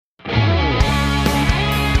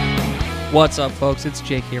What's up, folks? It's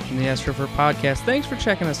Jake here from the Astrovert Podcast. Thanks for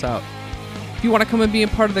checking us out. If you want to come and be a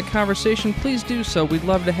part of the conversation, please do so. We'd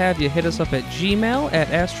love to have you. Hit us up at Gmail at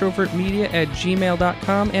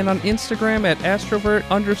astrovertmedia@gmail.com and on Instagram at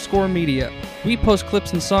astrovert_media. We post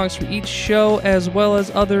clips and songs from each show as well as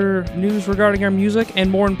other news regarding our music and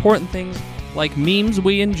more important things like memes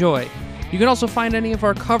we enjoy. You can also find any of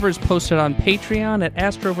our covers posted on Patreon at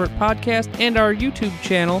Astrovert Podcast and our YouTube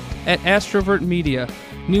channel at Astrovert Media.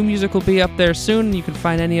 New music will be up there soon, and you can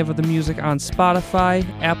find any of the music on Spotify,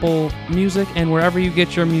 Apple Music, and wherever you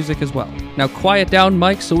get your music as well. Now quiet down,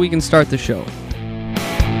 Mike, so we can start the show.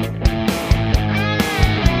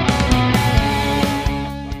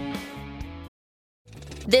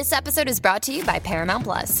 This episode is brought to you by Paramount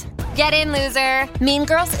Plus. Get in, loser! Mean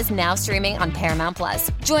Girls is now streaming on Paramount Plus.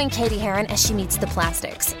 Join Katie Heron as she meets the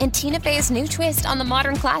plastics in Tina Fey's new twist on the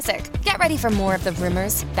modern classic. Get ready for more of the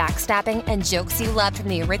rumors, backstabbing, and jokes you loved from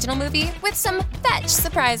the original movie with some fetch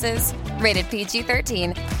surprises. Rated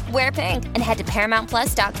PG-13. Wear pink and head to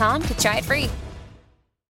ParamountPlus.com to try it free.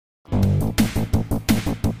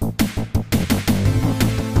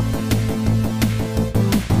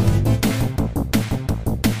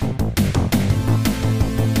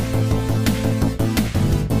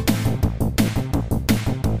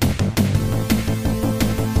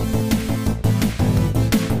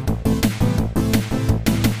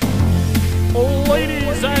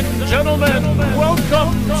 Gentlemen,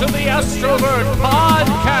 welcome to the Astrovert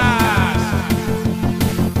Podcast!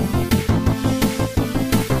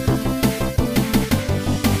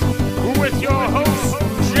 With your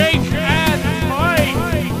hosts, Jake and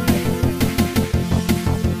Mike!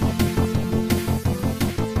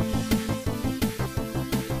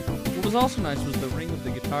 What was also nice was the ring of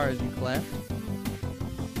the guitar as you clapped.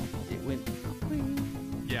 It went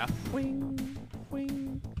wing, Yeah. wing,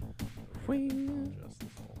 wing, wing.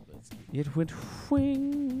 It went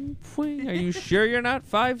wing, wing. Are you sure you're not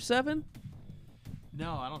 5'7"?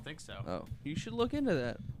 No, I don't think so. Oh, you should look into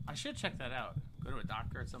that. I should check that out. Go to a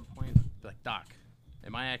doctor at some point. Be like, Doc,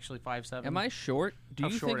 am I actually 5'7"? Am I short? Do How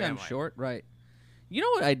you short think I'm am I? short? Right. You know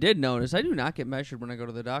what I did notice? I do not get measured when I go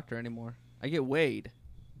to the doctor anymore. I get weighed.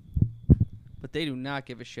 But they do not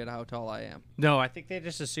give a shit how tall I am. No, I think they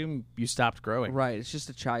just assume you stopped growing. Right. It's just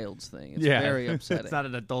a child's thing. It's very upsetting. It's not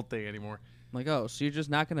an adult thing anymore. I'm like, oh, so you're just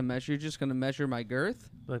not going to measure? You're just going to measure my girth?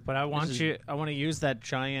 Like, but I want I want to use that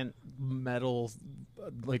giant metal,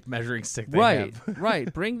 like measuring stick. They Right, have.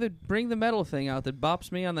 right. Bring the metal thing out that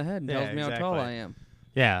bops me on the head and tells me how tall I am.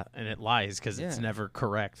 Yeah, and it lies because it's Yeah. never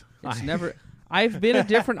correct. It's never. I've been a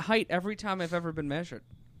different height every time I've ever been measured.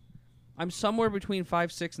 I'm somewhere between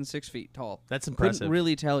 5'6" and 6 feet tall. That's impressive. Couldn't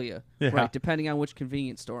really tell you. Yeah. Right, depending on which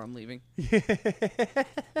convenience store I'm leaving.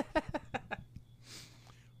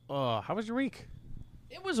 Oh, how was your week?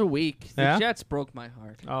 It was a week. The Yeah? Jets broke my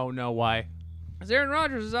heart. Oh no, why? 'Cause Aaron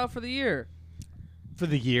Rodgers is out for the year. For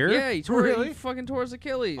the year? Yeah, he fucking tore his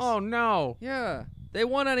Achilles. Oh no. Yeah. They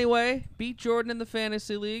won anyway. Beat Jordan in the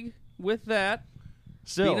fantasy league with that.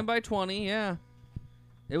 Still. Beat him by 20, yeah.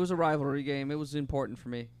 It was a rivalry game. It was important for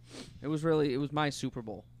me. It was my Super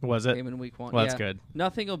Bowl Was it? game in week 1. Well, yeah. that's good.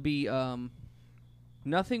 Nothing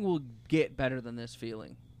will get better than this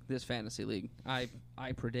feeling. This fantasy league. I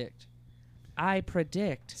predict.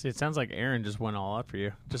 See, it sounds like Aaron just went all out for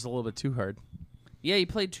you. Just a little bit too hard. Yeah, he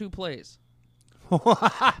played 2 plays.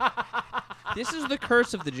 This is the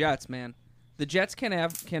curse of the Jets, man. The Jets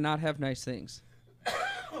cannot have nice things.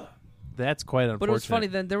 That's quite unfortunate. But it was funny.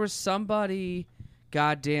 Then there was somebody,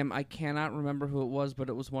 goddamn, I cannot remember who it was, but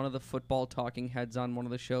it was one of the football talking heads on one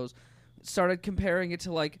of the shows. Started comparing it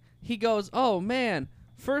to, like, he goes, oh, man,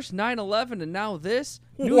 first 9/11 and now this?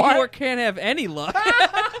 New What? York can't have any luck.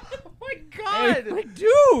 Oh my God. Hey, like,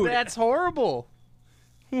 dude. That's horrible.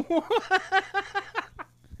 We got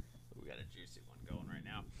a juicy one going right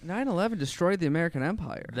now. 9/11 destroyed the American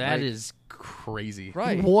Empire. That Like, is crazy.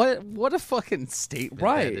 Right. What a fucking statement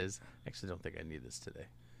Right. that is. Actually, don't think I need this today.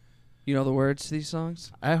 You know the words to these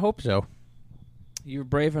songs? I hope so. You're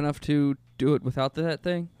brave enough to do it without that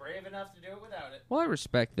thing? Brave enough to do it without it. Well, I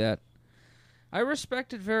respect that. I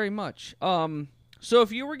respect it very much. So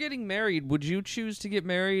if you were getting married, would you choose to get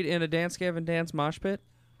married in a Dance Gavin Dance mosh pit?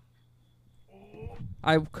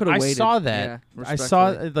 I could have waited. I saw that. Yeah, I saw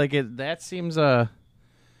respectfully. like it. That seems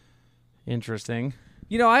interesting.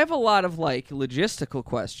 You know, I have a lot of like logistical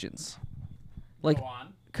questions. Like, Go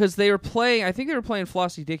on. because they were playing, I think they were playing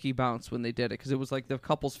Flossie Dickie Bounce when they did it, because it was like the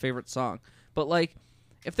couple's favorite song. But like,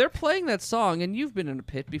 if they're playing that song, and you've been in a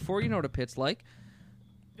pit before, you know what a pit's like.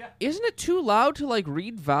 Yeah. Isn't it too loud to like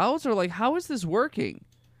read vows, or like how is this working?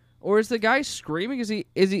 Or is the guy screaming? Is he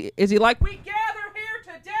like, we gather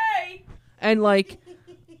here today And like,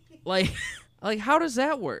 how does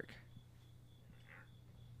that work?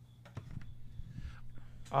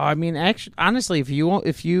 I mean, actually, honestly, if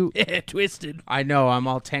you Twisted. I know I'm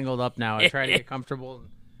all tangled up now. I try to get comfortable.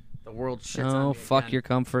 The world shits on me. Oh, fuck again. your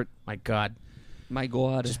comfort. My God. My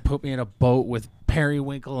God. Just put me in a boat with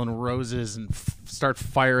periwinkle and roses and start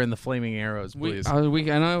firing the flaming arrows, please. I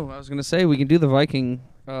know. I was gonna say we can do the Viking.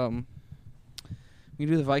 We can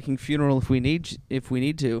do the Viking funeral if we need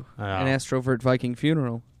to. An Astrovert Viking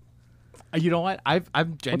funeral. You know what?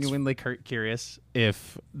 I'm genuinely curious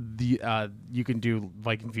if the you can do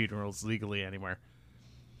Viking funerals legally anywhere.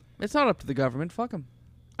 It's not up to the government. Fuck them.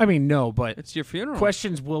 I mean, no, but it's your funeral.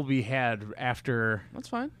 Questions will be had after. That's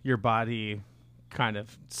fine. Your body kind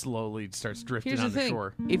of slowly starts drifting on the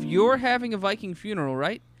shore. If you're having a Viking funeral,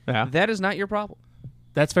 right? Yeah. That is not your problem.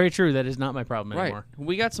 That's very true. That is not my problem anymore. Right.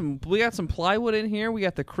 We got some plywood in here. We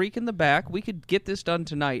got the creek in the back. We could get this done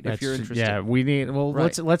tonight if you're interested. Yeah, we need. Well,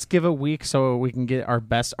 right. let's give a week so we can get our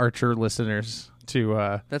best archer listeners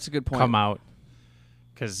to. That's a good point. Come out.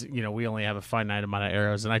 Because, we only have a finite amount of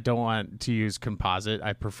arrows, and I don't want to use composite.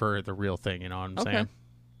 I prefer the real thing, you know what I'm saying?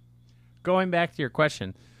 Going back to your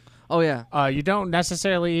question. Oh, yeah. You don't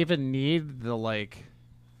necessarily even need the,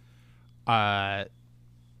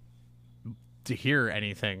 to hear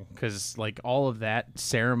anything, because, all of that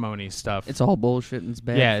ceremony stuff. It's all bullshit and it's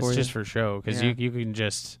bad Yeah, for it's you. just for show, because you can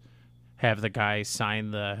just have the guy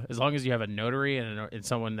sign as long as you have a notary and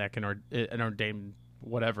someone that can an ordained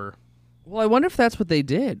whatever. Well, I wonder if that's what they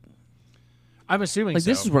did. I'm assuming so.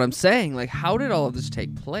 This is what I'm saying. How did all of this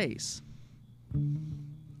take place?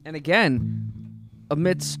 And again,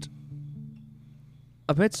 amidst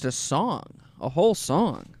a song, a whole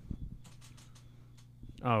song.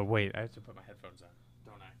 Oh, wait. I have to put my headphones on,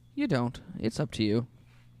 don't I? You don't. It's up to you.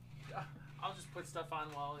 I'll just put stuff on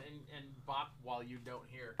and bop while you don't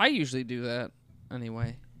hear. I usually do that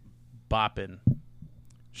anyway. Bopping.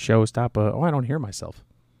 Showstopper. Oh, I don't hear myself.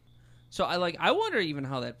 So I wonder even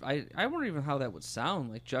how that I wonder even how that would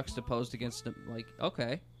sound juxtaposed against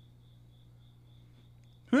okay.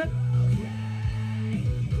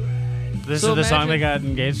 This is the song they got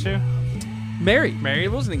engaged to? Married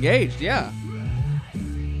wasn't engaged, yeah.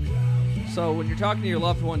 So when you're talking to your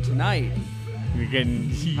loved one tonight, you're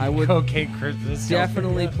getting I would cocaine Christmas.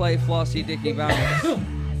 Definitely play Flossie Dickie Bounce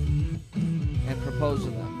and propose to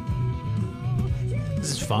them.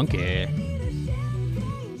 This is funky.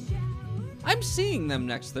 I'm seeing them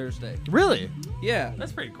next Thursday. Really? Yeah.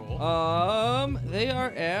 That's pretty cool. They are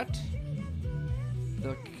at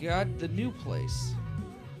the new place.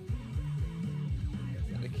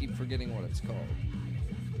 I keep forgetting what it's called.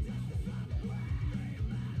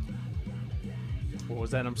 What was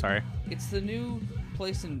that? I'm sorry. It's the new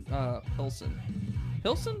place in Pilsen.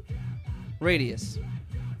 Pilsen? Radius.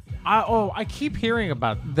 I keep hearing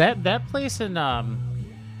about that place in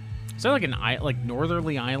is that an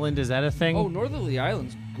Northerly Island? Is that a thing? Oh, Northerly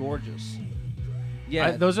Island's gorgeous.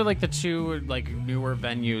 Yeah, those are the two newer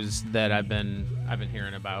venues that I've been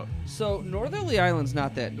hearing about. So Northerly Island's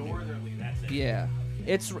not that new. Northerly, that's it. Yeah,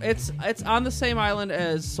 it's on the same island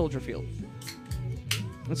as Soldier Field.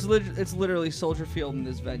 It's literally Soldier Field in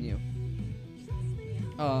this venue.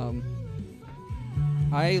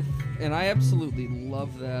 I absolutely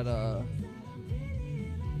love that.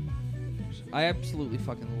 I absolutely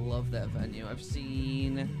fucking love that venue. I've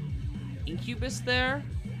seen Incubus there.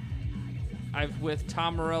 With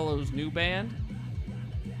Tom Morello's new band.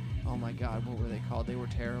 Oh my God, what were they called? They were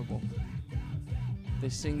terrible. They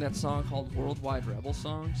sing that song called Worldwide Rebel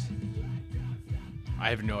Songs. I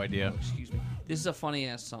have no idea. Oh, excuse me. This is a funny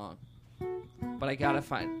ass song, but I gotta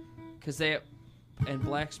find and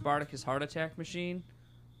Black Spartacus Heart Attack Machine.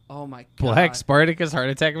 Oh my God. Black Spartacus Heart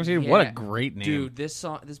Attack Machine? Yeah. What a great name. Dude, this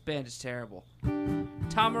band is terrible.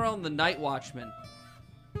 Tom Morello and the Night Watchmen.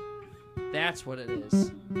 That's what it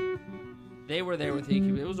is. They were there with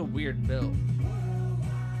Incubus. It was a weird bill.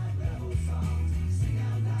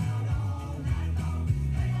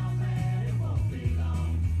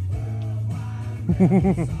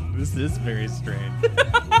 This is very strange.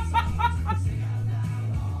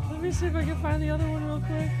 Let me see if I can find the other one real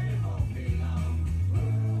quick.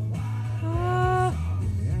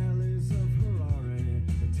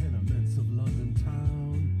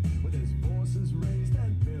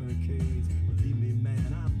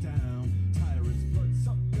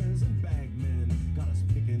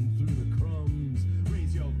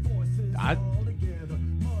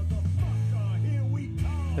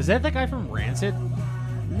 Is that the guy from Rancid?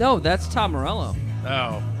 No, that's Tom Morello.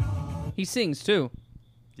 Oh. He sings too.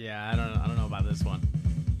 Yeah, I don't know about this one.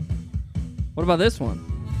 What about this one?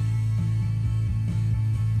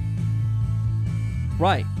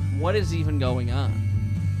 Right. What is even going on?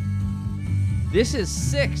 This is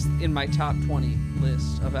 6th in my top 20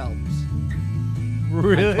 list of albums.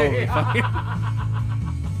 Really?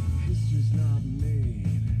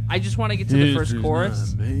 I just want to get to the first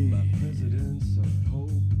chorus.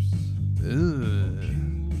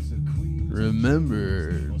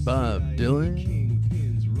 Remember Bob Dylan?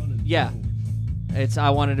 Yeah. It's I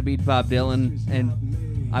wanted to beat Bob Dylan,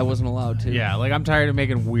 and I wasn't allowed to. Yeah, like I'm tired of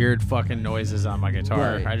making weird fucking noises on my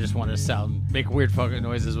guitar. Right. I just want to make weird fucking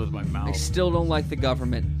noises with my mouth. I still don't like the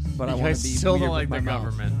government, but I want to be still weird don't like with my the mouth.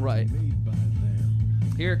 government. Right.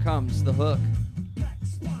 Here comes the hook.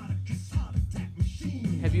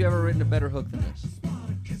 Have you ever written a better hook than this?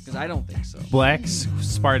 Because I don't think so. Black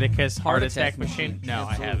Spartacus Heart Attack Machine? Machine? No,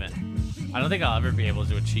 Absolutely. I haven't. I don't think I'll ever be able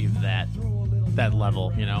to achieve that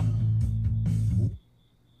level, you know?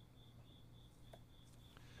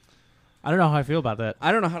 I don't know how I feel about that.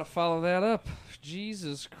 I don't know how to follow that up.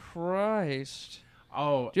 Jesus Christ.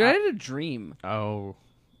 Oh. Dude, I had a dream. Oh.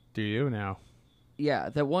 Do you now? Yeah,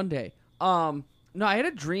 that one day. No, I had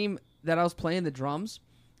a dream that I was playing the drums,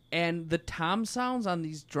 and the tom sounds on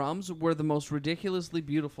these drums were the most ridiculously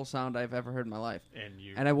beautiful sound I've ever heard in my life.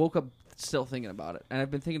 And I woke up still thinking about it, and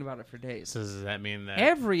I've been thinking about it for days. So does that mean that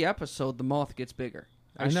Every episode, the moth gets bigger.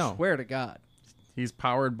 I know. swear to God. He's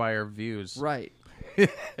powered by our views? Right.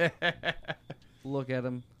 Look at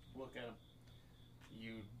him. Look at him.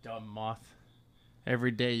 You dumb moth.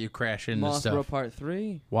 Every day you crash into Moth stuff. Bro Part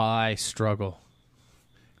 3. While I struggle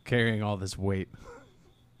carrying all this weight,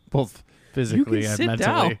 both physically and sit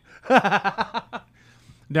mentally.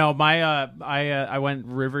 No, I went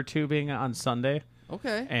river tubing on Sunday,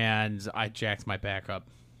 Okay. and I jacked my back up.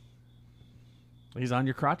 He's on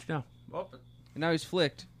your crotch now. Oh. And now he's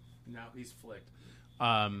flicked. Now he's flicked.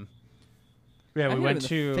 Yeah, I we hit went him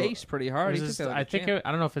to in the face pretty hard. it He was took that just- like I a think champ.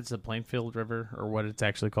 I don't know if it's the Plainfield River or what it's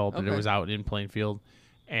actually called, but it Okay. was out in Plainfield,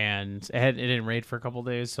 and it didn't rain for a couple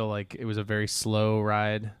days, so like it was a very slow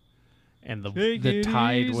ride, and the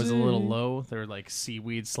tide was a little low. There were like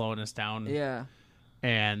seaweed slowing us down. Yeah.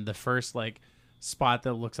 And the first like spot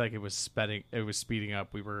that looks like it was speeding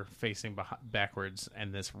up, we were facing backwards,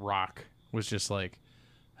 and this rock was just like,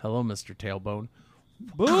 "Hello, Mr. Tailbone."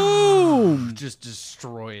 Boom! Just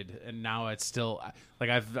destroyed, and now it's still like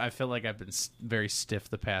I feel like I've been very stiff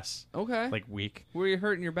the past Okay. like week. Where are you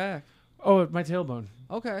hurting your back? Oh, my tailbone.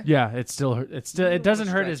 Okay. Yeah, it doesn't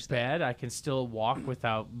hurt as stretch that. bad. I can still walk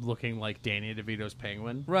without looking like Danny DeVito's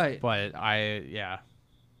penguin. Right. But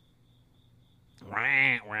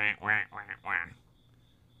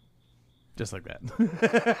just like that.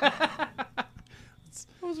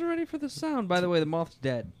 I wasn't ready for the sound. By the way, the moth's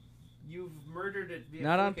dead. You've murdered it.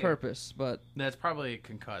 Not on purpose, but That's probably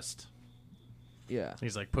concussed. yeah.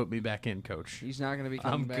 He's like, put me back in, coach. He's not going to be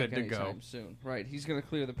coming I'm back good to go. anytime soon. Right. He's going to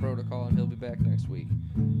clear the protocol, and he'll be back next week.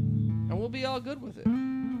 And we'll be all good with it.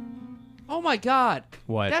 Oh, my God.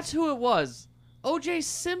 What? That's who it was. O.J.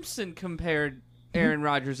 Simpson compared Aaron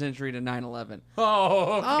Rodgers' injury to 9/11.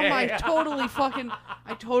 Oh, okay. Oh, my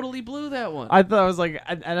I totally blew that one. I thought it was like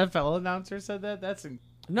an NFL announcer said that.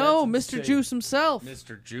 No, that's Mr. insane. Juice himself.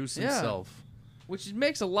 Mr. Juice Yeah. himself. Which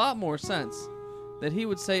makes a lot more sense that he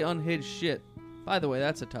would say unhinged shit. By the way,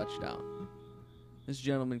 that's a touchdown. This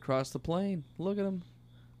gentleman crossed the plane. Look at him.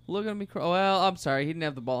 Look at him. Well, I'm sorry. He didn't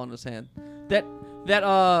have the ball in his hand.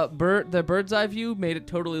 The bird's eye view made it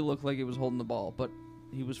totally look like he was holding the ball, but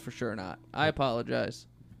he was for sure not. I apologize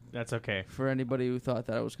That's okay. for anybody who thought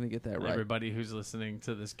that I was going to get that right. Everybody who's listening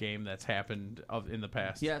to this game that's happened in the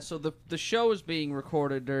past. Yeah, so the show is being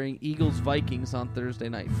recorded during Eagles-Vikings on Thursday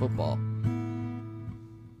Night Football.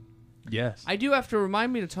 Yes. I do have to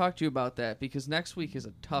remind me to talk to you about that because next week is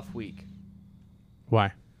a tough week.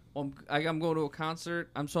 Why? Well, I'm going to a concert.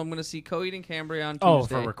 I'm going to see Coheed and Cambria on Tuesday. Oh,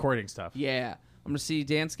 for recording stuff. Yeah. I'm going to see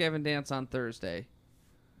Dance Gavin Dance on Thursday.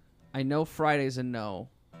 I know Friday's a no.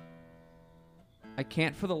 I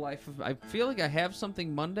can't for the life of... I feel like I have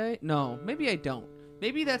something Monday. No, maybe I don't.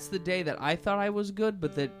 Maybe that's the day that I thought I was good,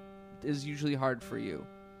 but that is usually hard for you.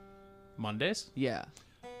 Mondays? Yeah.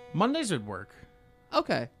 Mondays would work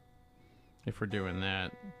Okay. if we're doing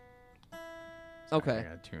that. Okay. I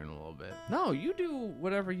got to tune a little bit. No, you do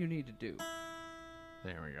whatever you need to do.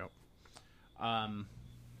 There we go.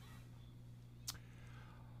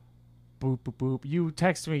 Boop, boop, boop. You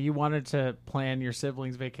texted me you wanted to plan your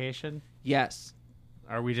siblings' vacation. Yes.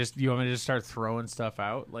 Are we just... You want me to just start throwing stuff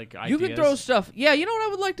out? Like ideas? You can throw stuff. Yeah, you know what? I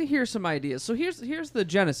would like to hear some ideas. So here's the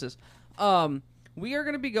genesis. We are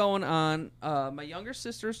going to be going on... my younger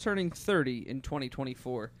sister is turning 30 in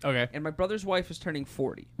 2024. Okay. And my brother's wife is turning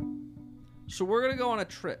 40. So we're going to go on a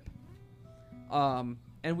trip.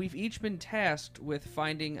 and we've each been tasked with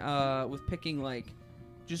picking like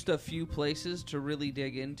just a few places to really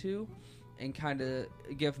dig into and kind of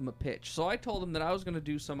give them a pitch. So I told him that I was going to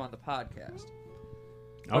do some on the podcast.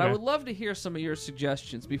 But I would love to hear some of your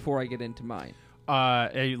suggestions before I get into mine.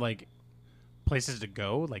 Like places to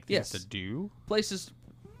go, like things to do? Places,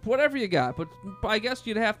 whatever you got. But I guess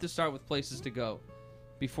you'd have to start with places to go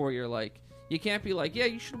before you're like, you can't be like, yeah,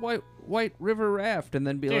 you should White River raft and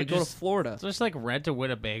then be like, go to Florida. Just like rent a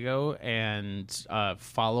Winnebago and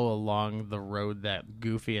follow along the road that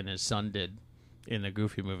Goofy and his son did in the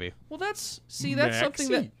Goofy movie. Well, that's something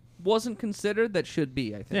that wasn't considered that should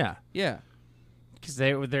be, I think. Yeah. Because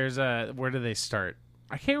there's where do they start?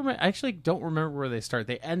 I can't remember. I actually don't remember where they start.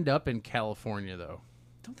 They end up in California, though.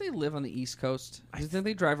 Don't they live on the East Coast? Didn't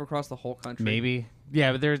they drive across the whole country? Maybe.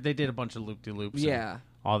 Yeah, but they did a bunch of loop-de-loops. Yeah. And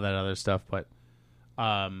all that other stuff, but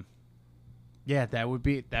yeah, that would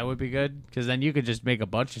be good because then you could just make a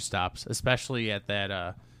bunch of stops, especially at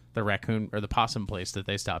that the raccoon or the possum place that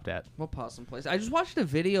they stopped at. What possum place? I just watched a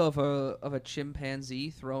video of a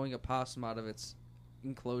chimpanzee throwing a possum out of its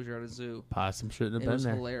enclosure at a zoo. Possum shouldn't have been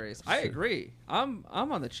there. It was hilarious. I agree. I'm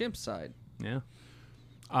on the chimp side. Yeah.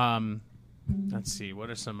 Let's see.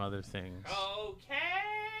 What are some other things? Okay.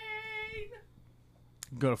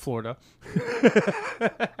 Go to Florida.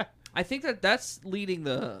 I think that's leading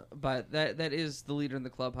that is the leader in the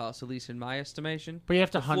clubhouse, at least in my estimation. But you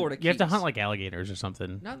have to hunt. You have to hunt like alligators or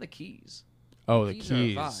something. Not the Keys. Oh, the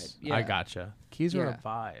Keys. Are a vibe. Yeah. I gotcha. Keys are a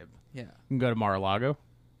vibe. Yeah. You can go to Mar-a-Lago.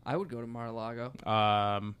 I would go to Mar-a-Lago.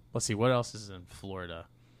 Let's see. What else is in Florida?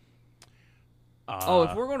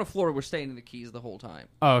 If we're going to Florida, we're staying in the Keys the whole time.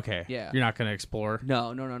 Oh, okay. Yeah. You're not going to explore?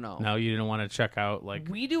 No. No, you didn't want to check out like...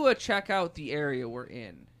 We do a check out the area we're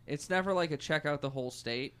in. It's never like a check out the whole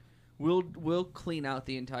state. We'll clean out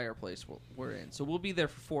the entire place we're in. So we'll be there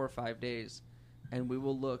for 4 or 5 days, and we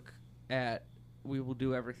will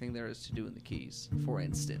do everything there is to do in the Keys, for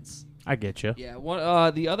instance. I get you. Yeah.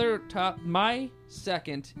 The other top... My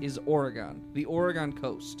second is Oregon. The Oregon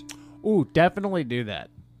coast. Ooh, definitely do that.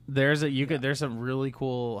 There's some really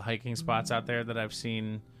cool hiking spots out there that I've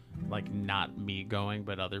seen, like not me going,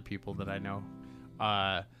 but other people that I know,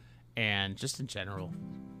 and just in general.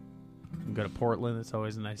 You can go to Portland. It's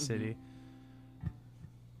always a nice city.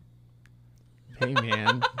 Hey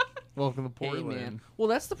man, welcome to Portland. Hey man. Well,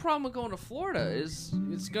 that's the problem with going to Florida is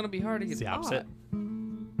it's gonna be hard to get. It's the opposite.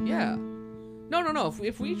 Yeah. No.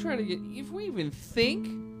 If we even think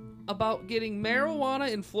about getting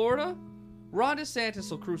marijuana in Florida, Ron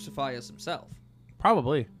DeSantis will crucify us himself.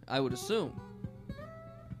 Probably. I would assume.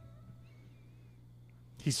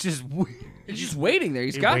 He's just waiting there.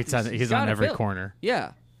 He's on every corner.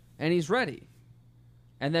 Yeah. And he's ready.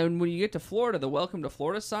 And then when you get to Florida, the welcome to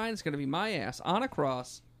Florida sign is going to be my ass on a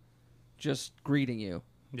cross just greeting you.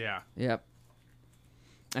 Yeah. Yep.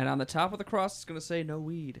 And on the top of the cross, it's going to say no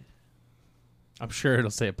weed. I'm sure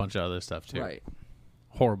it'll say a bunch of other stuff, too. Right.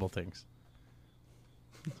 Horrible things.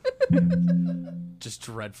 Just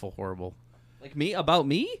dreadful, horrible. Like me? About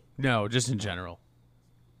me? No, just in general.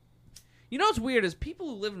 You know what's weird is people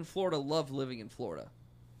who live in Florida love living in Florida.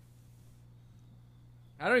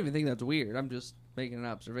 I don't even think that's weird. I'm just making an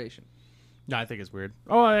observation. No, I think it's weird.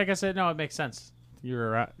 Oh, like I said, no, it makes sense.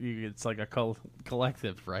 It's like a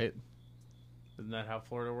collective, right? Isn't that how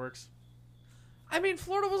Florida works? I mean,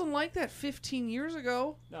 Florida wasn't like that 15 years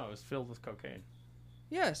ago. No, it was filled with cocaine.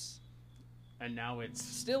 Yes. And now it's...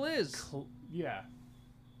 Still is. Yeah.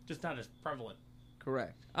 Just not as prevalent.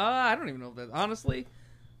 Correct. I don't even know if that... Honestly,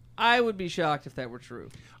 I would be shocked if that were true.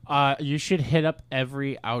 You should hit up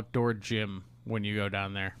every outdoor gym when you go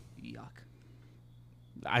down there. Yuck.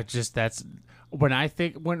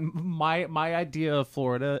 When my idea of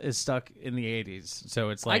Florida is stuck in the 80s.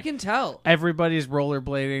 So it's like... I can tell. Everybody's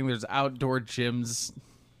rollerblading. There's outdoor gyms.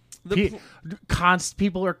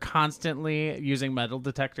 People are constantly using metal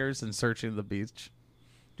detectors and searching the beach.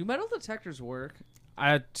 Do metal detectors work?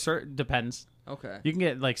 Depends. Okay. You can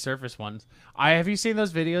get like surface ones. Have you seen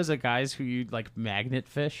those videos of guys who like magnet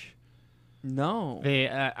fish? No.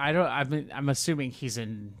 I'm assuming he's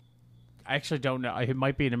in. I actually don't know. It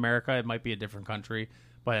might be in America. It might be a different country.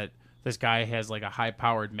 But this guy has like a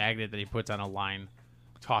high-powered magnet that he puts on a line.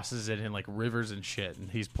 Tosses it in like rivers and shit, and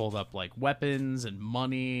he's pulled up like weapons and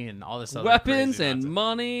money and all this other weapons and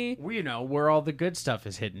money. Where all the good stuff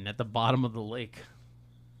is hidden at the bottom of the lake.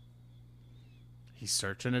 He's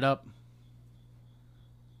searching it up.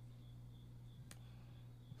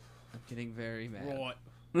 I'm getting very mad.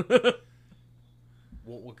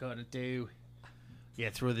 What we're gonna do?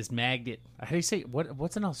 Yeah, throw this magnet. How do you say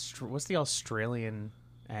what's the Australian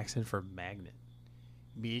accent for magnet?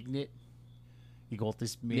 Magnet. You got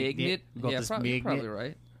this Magnet. You got Yeah, this probably magnet.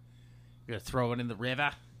 right. You're gonna throw it in the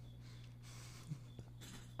river.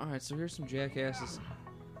 All right, so here's some jackasses.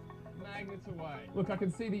 Magnets away. Look, I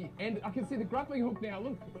can see the end. I can see the grappling hook now.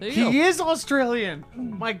 Look. There you go. He is Australian.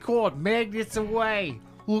 My God, magnets away.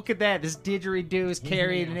 Look at that. This didgeridoo is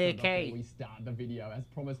carrying an Before we AK. start the video, as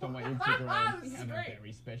promised on my Instagram, we have a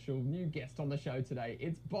very special new guest on the show today.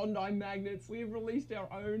 It's Bondi Magnets. We have released our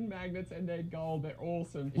own magnets, and they're gold. They're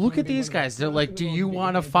awesome. If you Look wanna at be these one of the guys. They're first like, in the do world you to get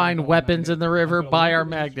want your to hands on find Bondi weapons in the magnets, river? I've got a Buy link our in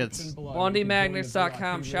the magnets. description below.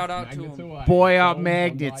 BondiMagnets.com. If you Shout out want to magnets him. away. Boy, our Gold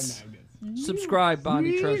magnets. Bondi Magnets. Subscribe,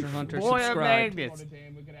 Bondi Treasure Hunter. Boy, our Subscribe. magnets.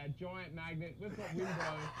 Rotterdam, we've got our giant magnet. We've got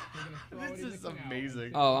Wimbro. We're gonna throw it in This the is canal.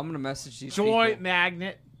 amazing. Oh, I'm gonna message these Joint people.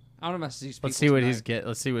 magnet. I'm gonna message these people. Let's see what tonight.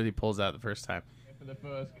 Let's see what he pulls out the first time. For the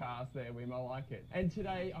first cast there, Wim, I like it. And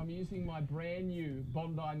today I'm using my brand new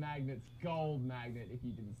Bondi Magnets gold magnet. If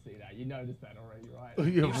you didn't see that, you noticed that already, right?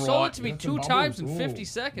 You're You sold right. it to me Got 2 some times in bubbles. 50 Ooh,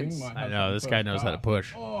 seconds. Wim might I have know, some this guy first knows how to cast.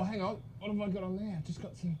 push. Oh, hang on. What have I got on there? I've just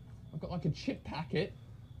got some. I've got like a chip packet.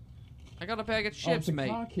 I got a bag of Oh, chips, it's a mate.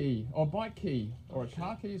 car key, or bike key, or a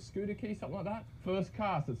car key, a scooter key, something like that. First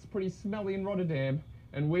cast. It's pretty smelly in Rotterdam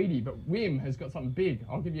and weedy, but Wim has got something big.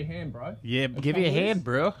 I'll give you a hand, bro. Yeah, It's give me a come loose. hand,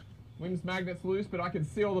 bro. Wim's magnet's loose, but I can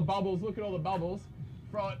see all the bubbles. Look at all the bubbles.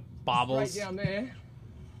 Throw it Bobbles. straight down there.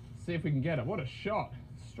 See if we can get it. What a shot.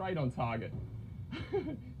 Straight on target.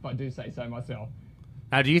 If I do say so myself.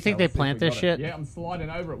 Now, do you think So they let's see if plant we this got it. shit? Yeah, I'm sliding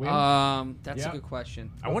over it, Wim. That's Yep. a good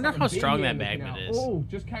question. I wonder how strong that magnet is. Oh,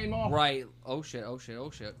 just came off. Right. Oh shit. Oh shit. Oh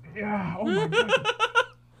shit. Yeah. Oh my god.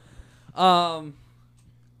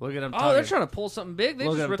 Look at him. Oh, they're trying to pull something big. They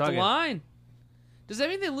Look at just him ripped the tugging. line. Does that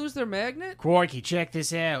mean they lose their magnet? Corky, check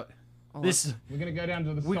this out. Oh, This We're gonna go down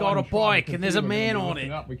to the We side got a and try bike because and there's a we're gonna man be on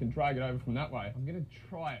lifting it. Up. We can drag it over from that way. I'm gonna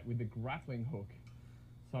try it with the grappling hook.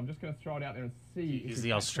 So I'm just gonna throw it out there and see. if He's we the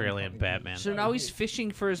catch Australian something. Batman. So now he's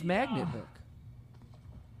fishing for his magnet Ah. hook.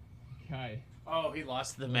 Okay. Oh, he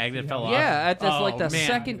lost the magnet. Fell off. Yeah, at this Oh, like the man.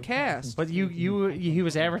 second cast. But he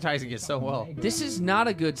was advertising it so well. This is not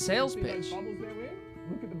a good sales See those pitch. bubbles there,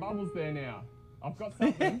 Wim? Look at the bubbles there now. I've got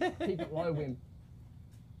something. Keep it low, Wim.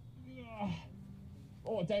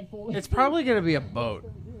 Oh, don't fall in. It's probably gonna be a boat.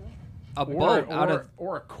 A boat or, out of.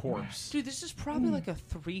 or a corpse. Dude, this is probably like a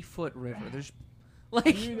 3-foot river. There's I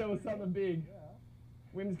like. knew there was something big.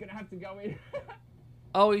 Wim's gonna have to go in.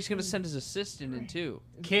 Oh, he's gonna send his assistant in too.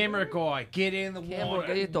 Camera guy, get in the Camera,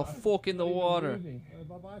 water. get the fuck in the water. Moving.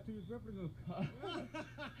 Bye-bye to his grappling hook.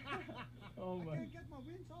 Oh my. Can get my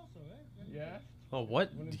wings also, eh? Yeah. Oh,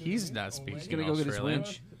 what? He's not speaking. He's gonna go get his Australian.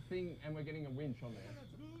 winch. Thing, and we're getting a winch on there.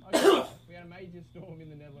 Okay. We had a major storm in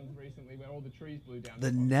the Netherlands recently where all the trees blew down. The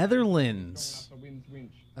Strong Netherlands. enough for Wim's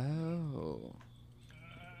winch. Oh.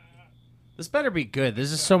 This better be good.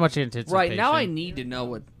 This is so much anticipation. Right, now I need to know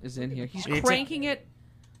what is in here. He's It's cranking it.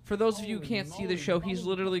 For those of you who can't see the show, he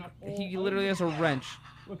literally has a wrench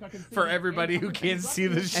Look, I can see For the everybody end who of the can't see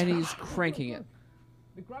the grappling show. and he's cranking it.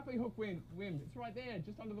 The grappling hook Wim, it's right there,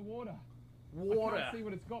 just under the water. I Water. can't see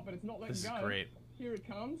what it's got, but it's not letting This is go. great. Here it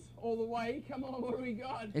comes, all the way. Come on, what do we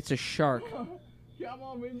got? It's a shark. Come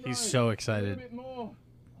on, Wim. He's bro. so A excited. little bit more.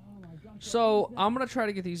 Oh my gosh. So I'm gonna try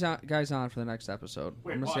to get these guys on for the next episode.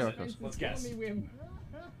 I'm gonna see how it pause goes. Let's guess. Me, Wim.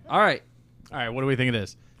 All right, All right, what do we think it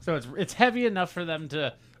is? So it's heavy enough for them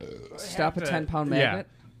to stop a to- 10-pound yeah. magnet.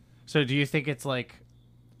 So do you think it's like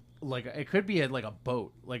it could be like a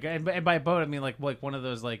boat, like and by boat I mean like one of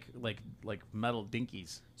those like metal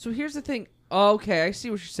dinkies. So here's the thing. Okay, I see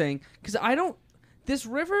what you're saying. Because I don't. This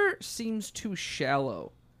river seems too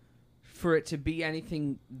shallow for it to be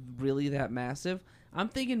anything really that massive. I'm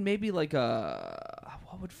thinking maybe like a.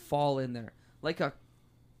 What would fall in there?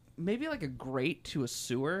 Maybe like a grate to a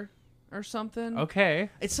sewer or something. Okay.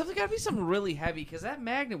 It's something got to be something really heavy because that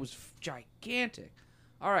magnet was gigantic.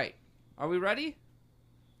 All right, are we ready?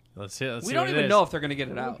 Let's see. We don't even know if they're gonna get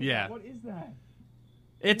it out. Yeah. What is that?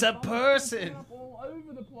 It's a Bubbles person. coming up all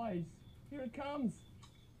over the place. Here it comes.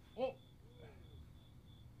 Oh.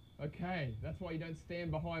 Okay, that's why you don't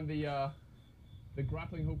stand behind the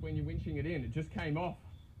grappling hook when you're winching it in. It just came off.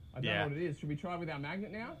 I don't Yeah. know what it is. Should we try with our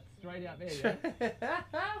magnet now? Straight out there, yeah?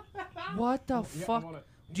 What the Yeah, fuck? I'm on it.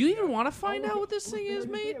 Do you even want to find Oh, out look what this look thing there is,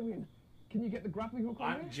 it mate? there, Wim. Can you get the grappling hook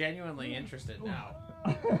on I'm genuinely interested now.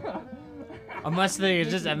 there? Unless they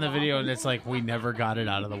just end the video and it's like we never got it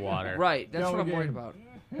out of the water. Right, that's Go what I'm worried again. about.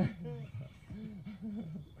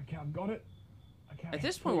 Okay, I've got it. Okay. At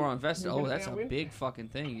this point, we're on invested. Can we Oh, get it that's a now, Wim? big fucking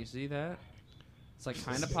thing. You see that? It's like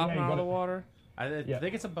kind of Yeah, popping you out got of the it. water. I Yeah.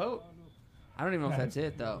 think it's a boat. I don't even know if Okay. that's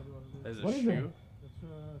it though. There's a What is shoe. it?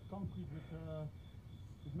 That's concrete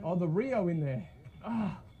with Oh, the Rio in there.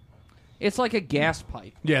 Ah. It's like a gas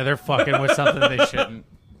pipe. Yeah, they're fucking with something they shouldn't.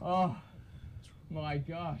 Oh my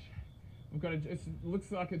gosh. We've got it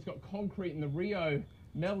looks like it's got concrete and the Rio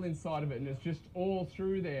metal inside of it, and it's just all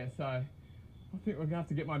through there. So I think we're going to have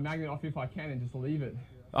to get my magnet off if I can and just leave it.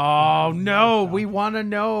 Oh, no. We want to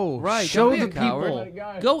know. Right. Show don't be the a coward. people. Let it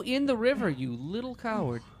go. Go in the river, you little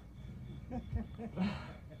coward.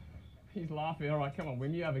 He's laughing. All right, come on,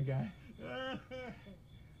 Wim, you have a go.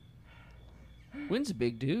 Wynn's a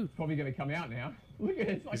big dude. Probably going to come out now. Look at it.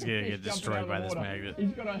 It's like He's a gonna fish get jumping destroyed out of by the this water. magnet.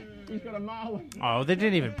 He's got a marlin. Oh, they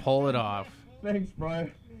didn't even pull it off. Thanks, bro.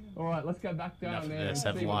 All right, let's go back down Enough of there. this.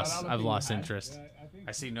 and see what that other I've thing lost had. interest.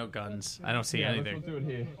 I see no guns. I don't see Yeah, anything. let's do it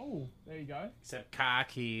here. Oh, there you go. Except car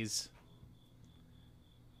keys.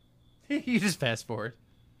 You just fast forward.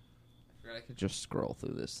 I could just scroll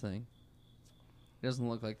through this thing. It doesn't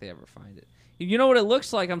look like they ever find it. You know what it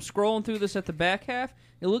looks like? I'm scrolling through this at the back half.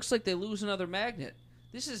 It looks like they lose another magnet.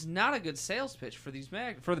 This is not a good sales pitch for these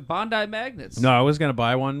for the Bondi magnets. No, I was gonna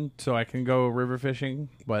buy one so I can go river fishing,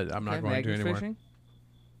 but I'm not Okay, going to magnet anymore. fishing?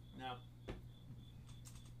 No,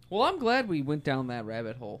 Well, I'm glad we went down that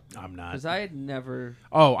rabbit hole I'm not. because I had never.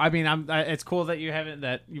 Oh, I mean, it's cool that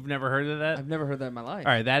you've never heard of that. I've never heard that in my life.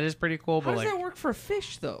 All right, that is pretty cool. How But does like, that work for a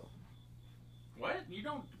fish, though? what? You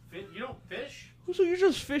don't fish? So you're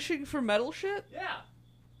just fishing for metal shit? Yeah.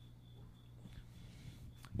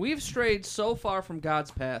 We've strayed so far from God's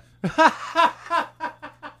path.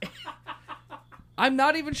 I'm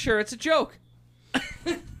not even sure it's a joke.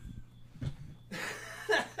 That's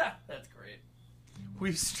great.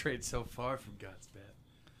 We've strayed so far from God's path.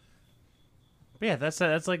 But yeah,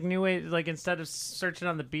 that's like new way. Like instead of searching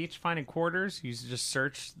on the beach finding quarters, you just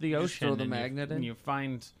search the Just ocean. throw the and magnet in? and you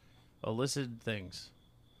find illicit things.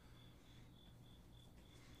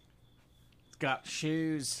 It's got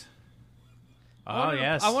shoes. Oh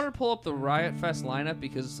yes. I wanted to pull up the Riot Fest lineup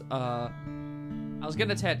because I was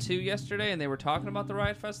getting a tattoo yesterday and they were talking about the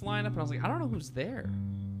Riot Fest lineup and I was like, I don't know who's there.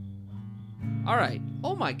 All right.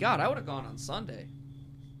 Oh my God, I would have gone on Sunday.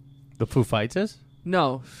 The Foo Fighters.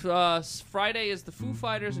 No, Friday is the Foo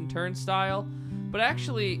Fighters and Turnstile, but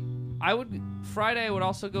actually, Friday I would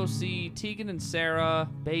also go see Tegan and Sarah,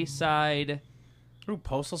 Bayside, Ooh,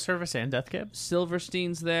 Postal Service and Death Cab.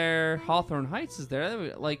 Silverstein's there, Hawthorne Heights is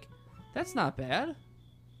there. Like, that's not bad.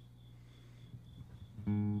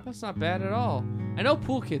 That's not bad at all. I know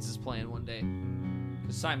Pool Kids is playing one day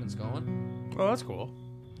because Simon's going. Oh, that's cool.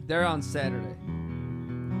 They're on Saturday,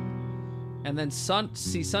 and then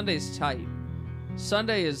Sunday's tight.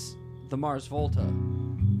 Sunday is the Mars Volta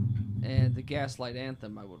and the Gaslight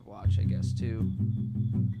Anthem I would watch, I guess, too.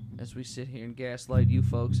 As we sit here and gaslight you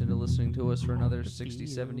folks into listening to us for another 60,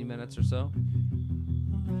 70 minutes or so.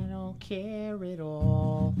 I don't care at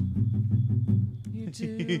all. You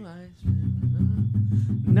do,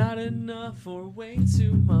 not enough or way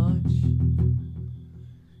too much.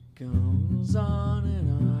 Goes on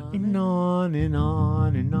and on. And on and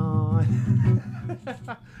on and on.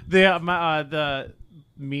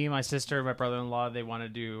 Me, my sister, my brother-in-law, they want to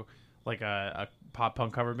do like a pop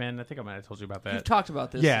punk cover band. I think I might have told you about that. You've talked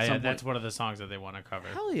about this. Yeah, at some point. that's one of the songs that they want to cover.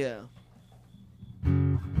 Hell yeah.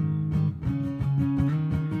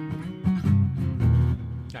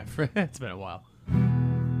 It's been a while.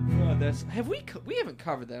 We haven't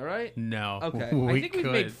covered that, right? No. Okay. I we think we've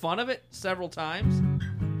could. made fun of it several times,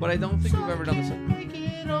 but I don't think we've ever done this.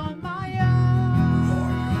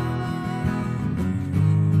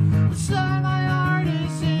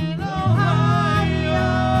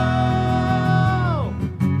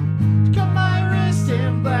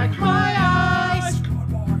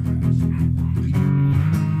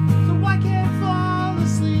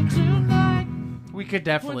 We could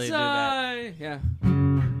definitely do that. Yeah.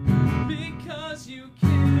 Because you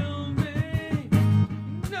kill me.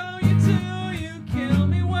 No, you do. You kill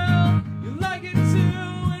me well. You like it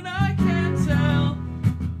too, and I can't tell.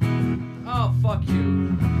 Oh, fuck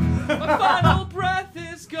you. My final breath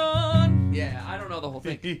is gone. Yeah, I don't know the whole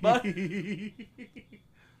thing, but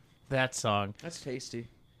That song. that's tasty.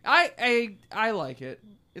 I like it.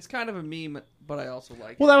 It's kind of a meme, but I also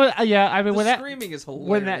like Well, it. that was I mean The when that screaming is hilarious.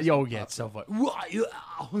 when that when it yeah, pops it's so up.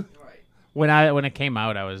 fun. Right. When it came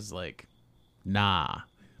out, I was like, nah.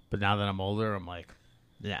 But now that I'm older, I'm like,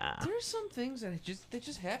 yeah. There's some things that they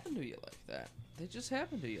just happen to you like that. They just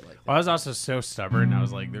happen to you like that. Well, I was also so stubborn. I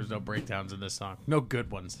was like, there's no breakdowns in this song. No good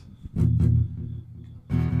ones.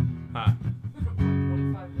 Huh.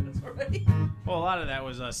 25 minutes already. Well, a lot of that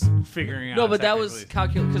was us figuring out. No, but that was technically.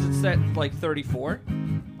 calculated because it's that like 34.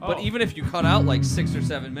 But Oh. even if you cut out like 6 or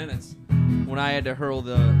 7 minutes, when I had to hurl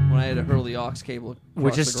the aux cable,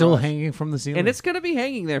 Which across is the still garage. hanging from the ceiling. and it's gonna be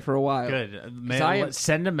hanging there for a while. good. I am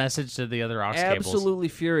Send a message to the other aux cables. Absolutely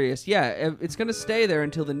furious. Yeah, it's gonna stay there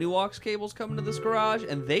until the new aux cables come into this garage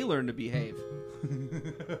and they learn to behave.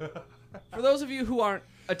 For those of you who aren't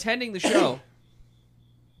attending the show,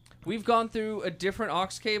 we've gone through a different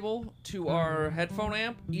aux cable to our headphone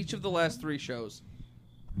amp each of the last 3 shows.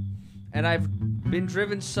 And I've been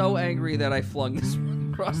driven so angry that I flung this one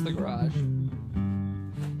across the garage.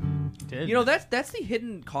 Did. You know, that's the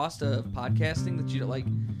hidden cost of podcasting that you like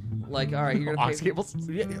all right, you're gonna aux pay cables?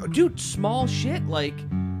 Yeah, dude, small shit like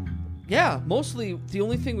yeah, mostly the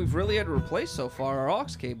only thing we've really had to replace so far are aux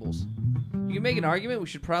cables. You can make an argument we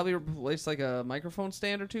should probably replace like a microphone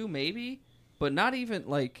stand or 2, maybe, but not even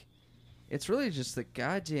like it's really just the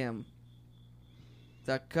goddamn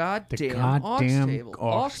aux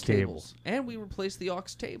tables. And we replaced the aux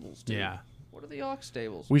tables, dude. Yeah. What are the aux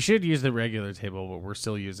tables? We should use the regular table, but we're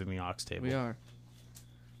still using the aux table. We are.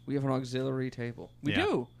 We have an auxiliary table. We Yeah.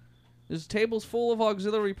 do. There's tables full of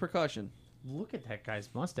auxiliary percussion. Look at that guy's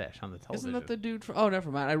mustache on the television. Isn't that the dude from... Oh,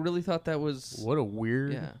 never mind. I really thought that was... What a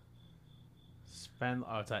weird... Yeah. It's that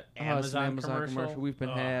Oh, it's an Amazon, commercial. We've been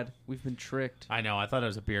Oh. had. We've been tricked. I know. I thought it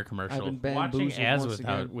was a beer commercial. I've been Watching bamboozled ads once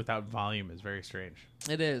again. without volume is very strange.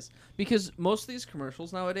 It is. Because most of these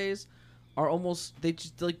commercials nowadays are almost... They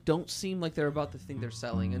just like don't seem like they're about the thing they're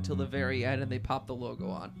selling until the very end and they pop the logo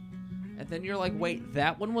on. And then you're like, wait,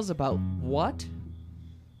 that one was about what?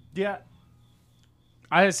 Yeah.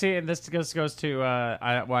 I see, and this goes to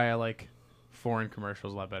why I like foreign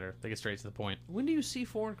commercials a lot better. They get straight to the point. When do you see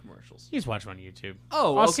foreign commercials? You just watch them on YouTube.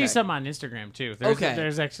 Oh, I'll okay. see some on Instagram too.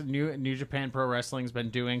 There's actually New Japan Pro Wrestling's been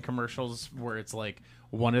doing commercials where it's like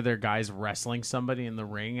one of their guys wrestling somebody in the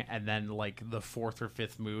ring, and then like the 4th or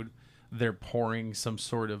 5th mood, they're pouring some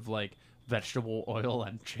sort of like vegetable oil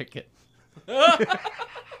on chicken.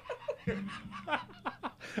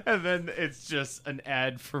 And then it's just an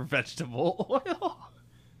ad for vegetable oil.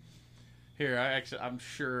 Here, I'm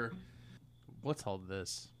sure. What's all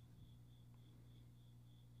this?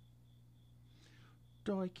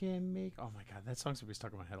 I can make. Oh my god, that song's gonna be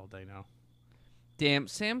stuck in my head all day now. Damn,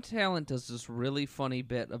 Sam Talent does this really funny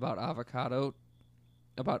bit about avocado,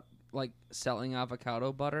 about like selling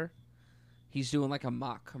avocado butter. He's doing like a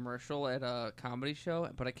mock commercial at a comedy show,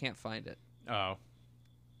 but I can't find it. Oh.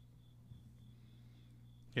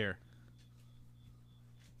 Here.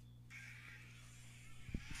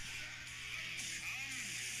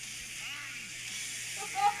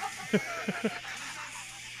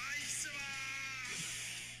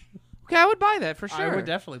 Okay, I would buy that for sure. I would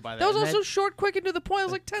definitely buy that. That was And also short, quick, and to the point. It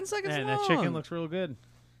was like 10 seconds and long. that chicken looks real good.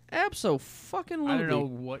 Abso-fucking-lutely. I don't know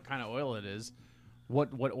what kind of oil it is.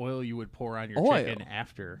 What oil you would pour on your Oil. chicken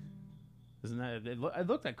after? Isn't that it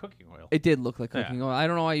looked like cooking oil? It did look like cooking oil. I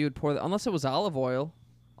don't know why you would pour that, unless it was olive oil.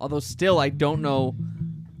 Although still, I don't know.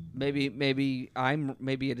 Maybe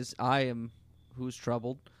it is I am who's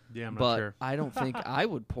troubled. Yeah, I'm not but sure. I don't think I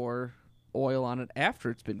would pour oil on it after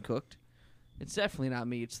it's been cooked. It's definitely not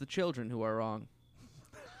me. It's the children who are wrong.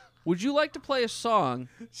 Would you like to play a song?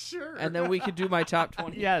 Sure. And then we could do my top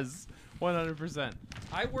 20. Yes, 100%.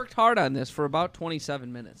 I worked hard on this for about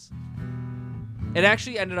 27 minutes. It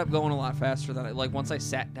actually ended up going a lot faster than once I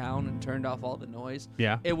sat down and turned off all the noise.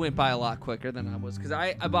 Yeah. It went by a lot quicker than I was because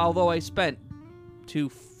although I spent 2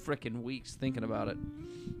 freaking weeks thinking about it.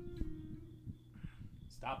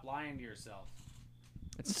 Stop lying to yourself.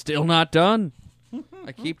 It's still not done.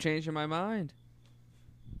 I keep changing my mind.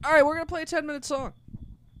 All right, we're gonna play a 10-minute song.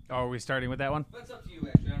 Oh, are we starting with that one? That's up to you.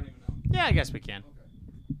 Actually, I don't even know. Yeah, I guess we can.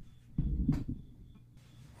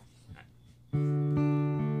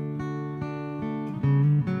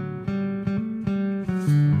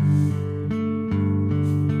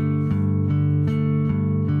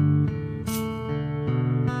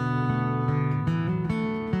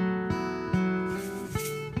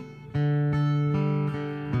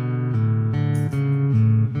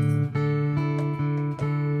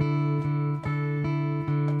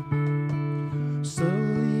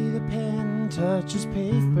 Slowly the pen touches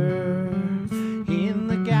paper in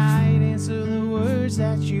the guidance of the words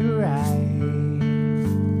that you write.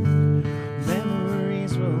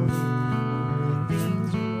 Memories will leave the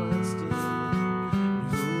things you once did.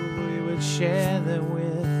 Who we would share them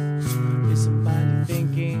with is somebody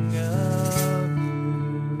thinking of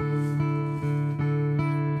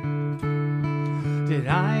you. Did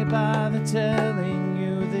I bother telling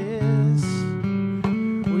you this?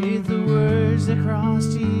 With the words that cross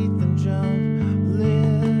teeth and jump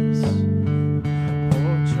lips.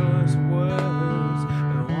 Poor choice of words. I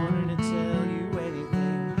wanted to tell you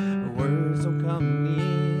anything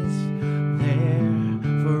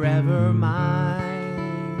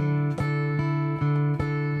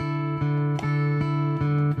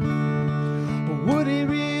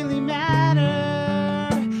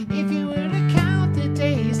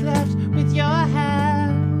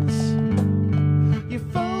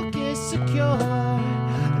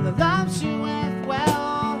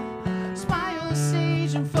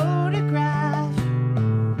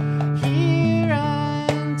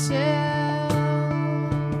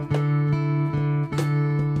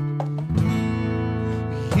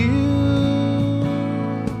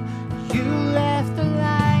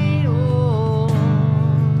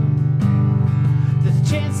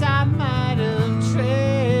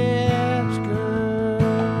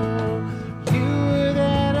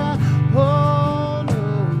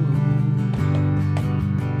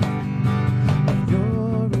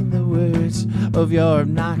of your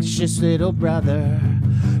obnoxious little brother.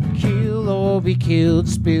 Kill or be killed,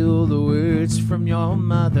 spill the words from your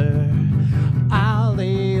mother. I'll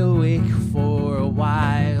lay awake for a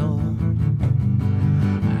while.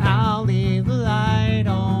 I'll leave the light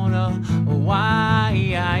on a while.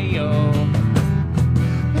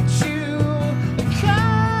 But you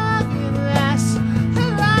can't last a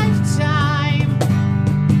lifetime.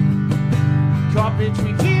 Caught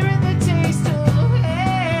between here and the taste of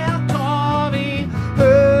hell. Carving,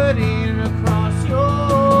 hurting across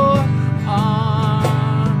your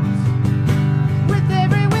arms. With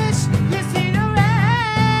every wish you see the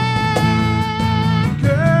red.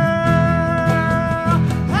 Girl,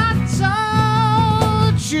 I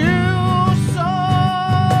told you so.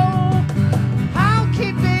 I'll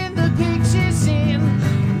keep in the pictures in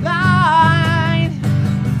line.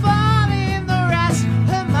 Falling the rest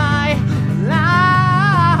of my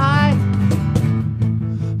life.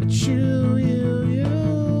 But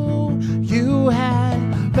you had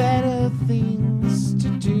better things to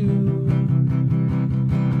do.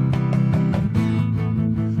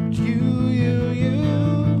 You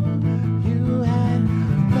had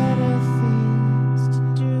better things to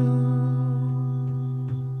do.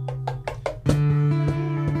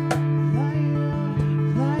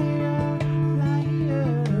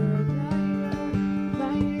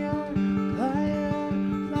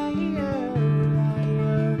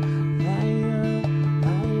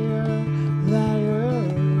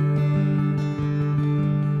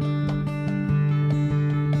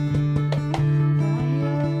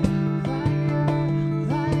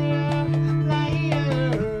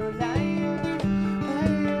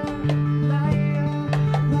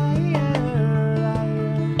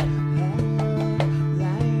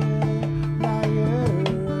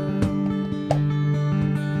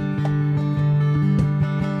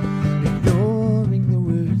 Ignoring the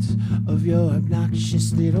words of your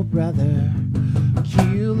obnoxious little brother.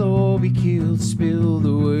 Kill or be killed, spill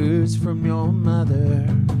the words from your mother.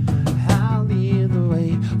 I'll lead the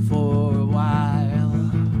way for a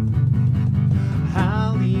while.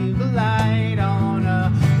 I'll leave the light on a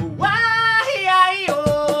while.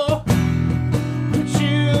 But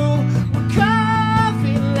you will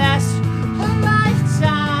coffee last a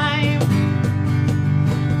lifetime.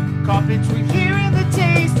 Caught between here and the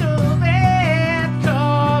taste of it.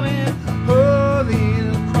 Coming,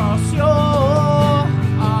 hurling across your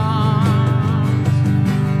arms.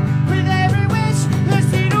 With every wish, the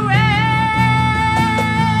seed red.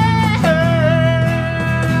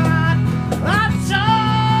 I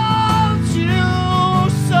told you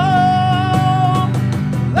so.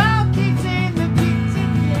 I'll keep in the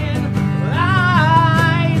ticking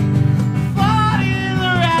line. Fought in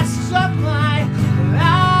the rest of my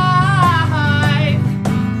life.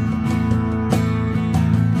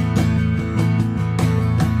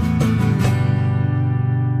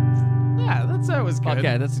 Yeah, that was good.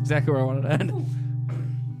 Okay, that's exactly where I wanted to end.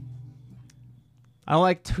 I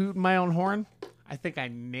like tooting my own horn. I think I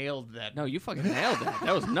nailed that. No, you fucking nailed that.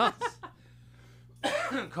 That was nuts.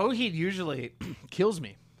 Coheed usually kills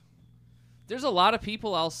me. There's a lot of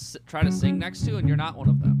people I'll try to sing next to, and you're not one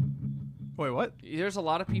of them. Wait, what? There's a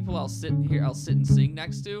lot of people I'll sit and sing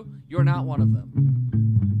next to. You're not one of them.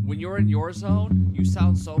 When you're in your zone, you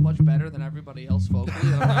sound so much better than everybody else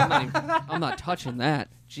vocally. I'm not touching that.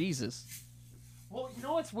 Jesus. Well, you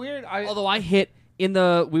know what's weird? Although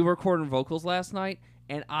we were recording vocals last night,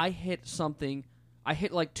 and I hit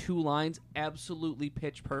like 2 lines absolutely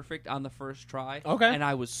pitch perfect on the first try. Okay. And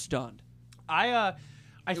I was stunned. I It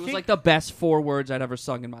think was like the best 4 words I'd ever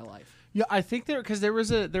sung in my life. Yeah, I think there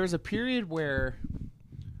was a period where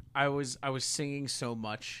I was singing so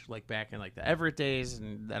much, like back in like the Everett days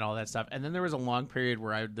and all that stuff, and then there was a long period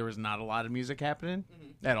where there was not a lot of music happening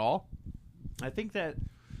at all. I think that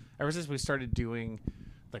ever since we started doing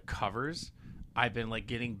the covers, I've been like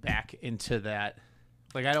getting back into that.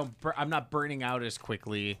 Like I'm not burning out as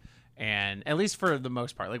quickly, and at least for the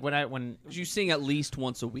most part, like when You sing at least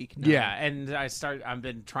once a week now. yeah, and I've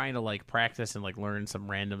been trying to like practice and like learn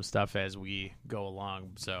some random stuff as we go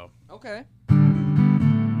along. So Okay.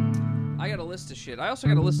 I got a list of shit. I also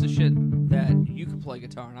got a list of shit that you could play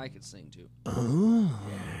guitar and I could sing to. oh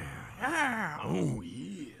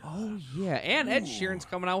Yeah, and Ed Sheeran's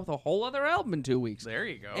coming out with a whole other album in 2 weeks. there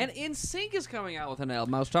you go. And NSYNC is coming out with an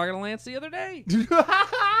album. I was talking to Lance the other day.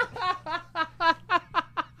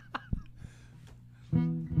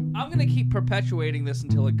 I'm gonna keep perpetuating this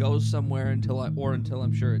until it goes somewhere, until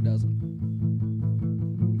I'm sure it doesn't.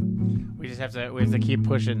 We have to keep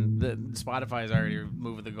pushing. The Spotify is already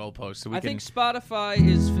moving the goalposts, so we I can. think Spotify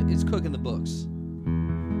is cooking the books.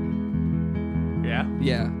 Yeah.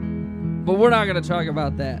 Yeah. But we're not going to talk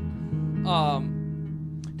about that.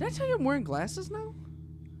 Did I tell you I'm wearing glasses now?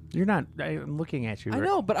 You're not. I'm looking at you. I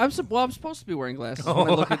know, but I'm supposed to be wearing glasses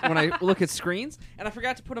when I look at screens, and I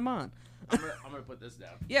forgot to put them on. I'm gonna put this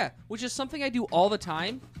down. Yeah, which is something I do all the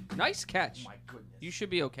time. Nice catch. Oh my goodness. You should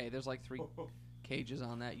be okay. There's like 3 cages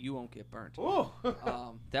on that. You won't get burnt. Oh.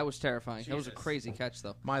 That was terrifying. Jesus. That was a crazy catch,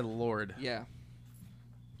 though. My lord. Yeah.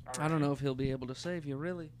 All I don't right. know if he'll be able to save you,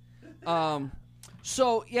 really.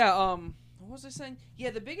 So, yeah, what was I saying?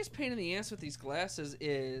 Yeah, the biggest pain in the ass with these glasses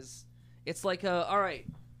is it's like, all right,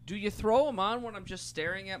 do you throw them on when I'm just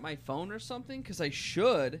staring at my phone or something? Because I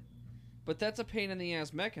should, but that's a pain in the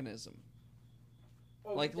ass mechanism.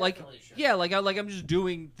 Oh, like yeah, like I'm just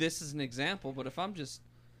doing this as an example, but if I'm just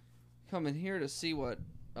coming here to see what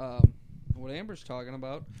Amber's talking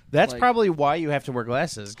about, That's like, probably why you have to wear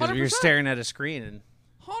glasses, because you're 100%. staring at a screen. And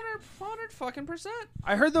 100 fucking percent.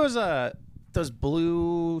 I heard those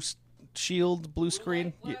blue shield blue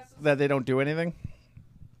screen glasses? that they don't do anything.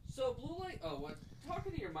 So blue light. Oh, what?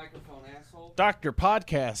 Talking to your microphone, asshole. Doctor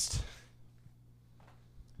Podcast.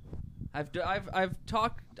 I've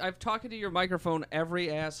talked to your microphone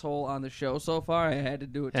every asshole on the show so far. I had to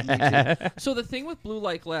do it to me too. So the thing with blue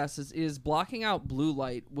light glasses is blocking out blue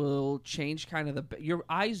light will change kind of your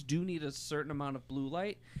eyes do need a certain amount of blue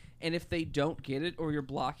light, and if they don't get it or you're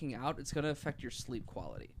blocking out, it's going to affect your sleep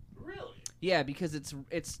quality. Really? Yeah, because it's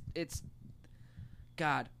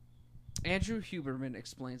God. Andrew Huberman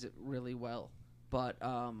explains it really well, but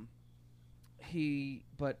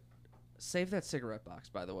save that cigarette box,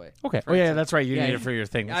 by the way. Okay. For Oh yeah, instance. that's right. You Yeah, need yeah. it for your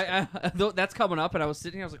thing. That's coming up, and I was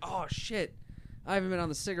sitting here. I was like, "Oh shit, I haven't been on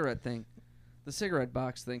the cigarette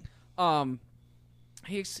box thing."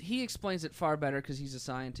 He explains it far better because he's a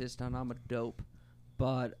scientist and I'm a dope.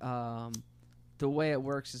 But the way it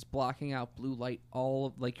works is blocking out blue light.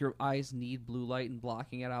 Your eyes need blue light, and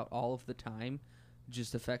blocking it out all of the time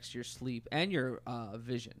just affects your sleep and your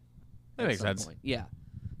vision. That at makes some sense. point. Yeah.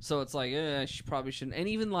 So it's like, she probably shouldn't. And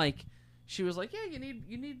even like, she was like, yeah, you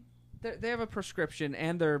need. They have a prescription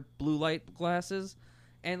and their blue light glasses,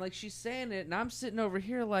 and like she's saying it, and I'm sitting over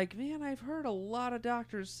here like, man, I've heard a lot of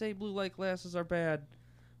doctors say blue light glasses are bad,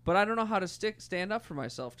 but I don't know how to stand up for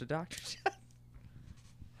myself to doctors.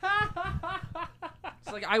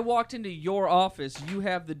 It's like I walked into your office. You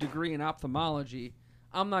have the degree in ophthalmology.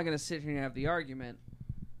 I'm not going to sit here and have the argument,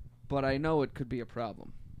 but I know it could be a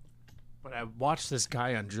problem. But I watched this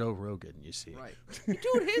guy on Joe Rogan, you see. Right.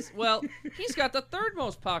 Dude, he's got the 3rd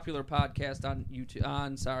most popular podcast on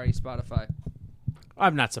Spotify.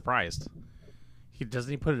 I'm not surprised.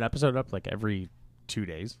 Doesn't he put an episode up like every 2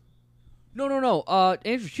 days? No.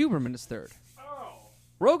 Andrew Huberman is 3rd. Oh.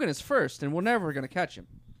 Rogan is 1st, and we're never going to catch him.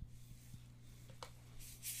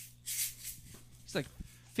 He's like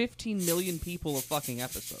 15 million people a fucking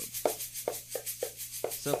episode.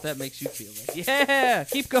 So if that makes you feel like, yeah,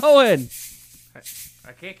 keep going.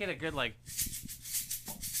 I can't get a good like.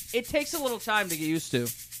 It takes a little time to get used to.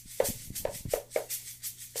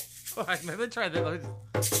 Maybe try that.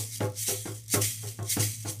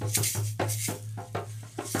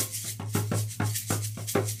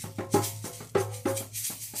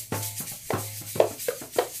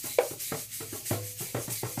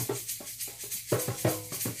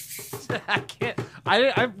 I can't.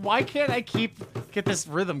 Why can't I get this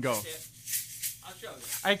rhythm going? I'll show you.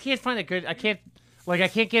 I can't find a good. I can't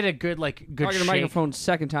get a good good Talking to shake. microphone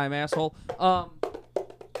 2nd time, asshole.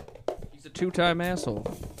 He's a 2-time asshole.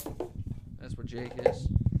 That's what Jake is.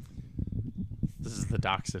 This is the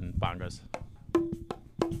Dachshund Bongas.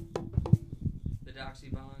 The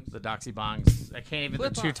Doxy Bongs. The Doxy Bongs. I can't even.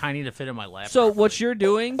 Flip They're too on. tiny to fit in my lap. So what you're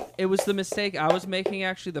doing, it was the mistake I was making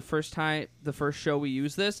actually the first show we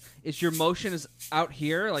used this, is your motion is out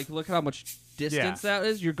here. Like, look at how much distance that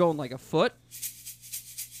is. You're going like a foot.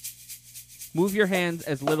 Move your hands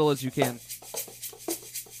as little as you can.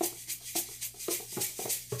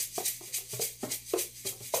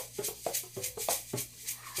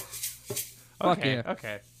 Fuck Okay. yeah.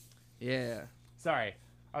 Okay. Yeah. Sorry.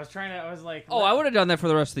 I was like. Oh, I would have done that for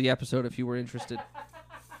the rest of the episode if you were interested.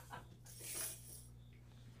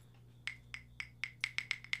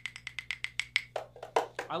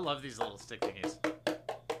 I love these little stick thingies.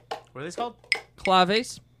 What are these called?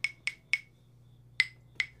 Claves.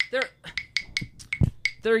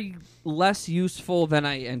 They're less useful than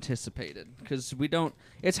I anticipated because we don't.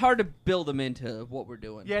 It's hard to build them into what we're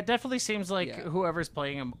doing. Yeah, it definitely seems like Yeah. whoever's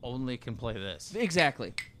playing them only can play this.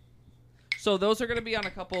 Exactly. So those are going to be on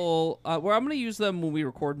a couple. Where I'm going to use them when we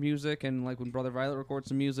record music and like when Brother Violet records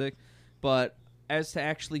some music. But as to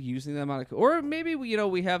actually using them on, or maybe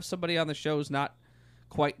we have somebody on the show who's not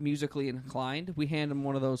quite musically inclined, we hand them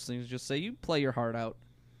one of those things. Just say, you play your heart out.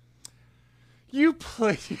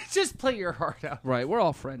 Just play your heart out. Right, we're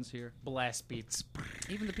all friends here. Blast beats.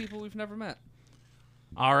 Even the people we've never met.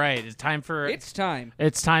 All right, it's time for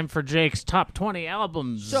Jake's top 20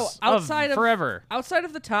 albums. So outside of forever. Outside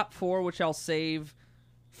of the top 4, which I'll save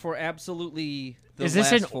for absolutely the Is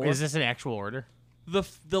last 4. Is this an actual order?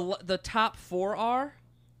 The top 4 are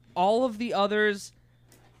all of the others,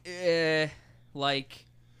 like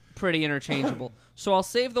pretty interchangeable. So I'll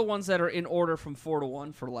save the ones that are in order from 4 to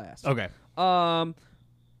 1 for last. Okay.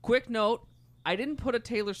 Quick note: I didn't put a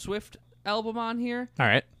Taylor Swift album on here. All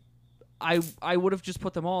right. I would have just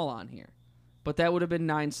put them all on here, but that would have been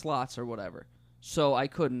 9 slots or whatever. So I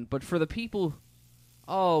couldn't. But for the people,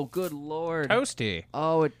 oh good lord, Toasty.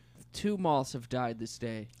 Oh, 2 moths have died this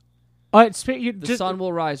day. The sun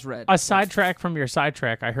will rise red. A sidetrack from your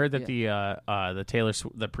sidetrack. I heard that the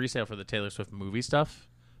presale for the Taylor Swift movie stuff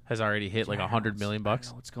has already hit like $100 million. I don't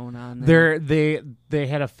know what's going on there. They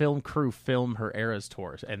had a film crew film her Eras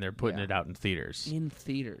tour, and they're putting it out in theaters.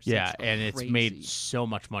 Yeah, That's and crazy. it's made so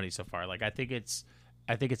much money so far. Like I think it's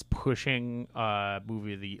pushing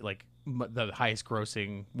movie of the highest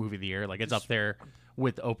grossing movie of the year. Like it's up there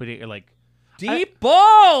with opening like Deep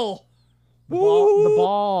ball. The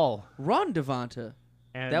ball. Run, Devonta.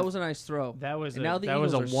 And that was a nice throw. That was and now the that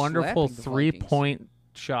was a Eagles are wonderful slapping the 3-point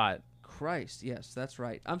shot. Christ, yes, that's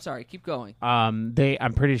right. I'm sorry, keep going. I'm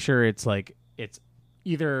pretty sure it's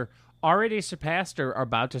either already surpassed or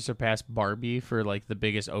about to surpass Barbie for like the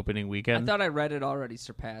biggest opening weekend. I thought I read it already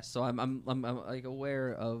surpassed, so I'm like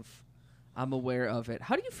aware of it.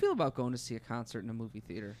 How do you feel about going to see a concert in a movie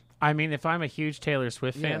theater? I mean, if I'm a huge Taylor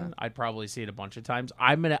Swift fan, I'd probably see it a bunch of times.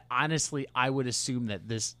 I would assume that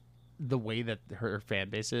the way that her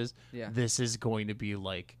fan base is, this is going to be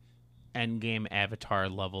like Endgame Avatar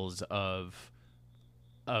levels of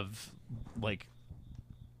like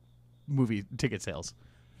movie ticket sales.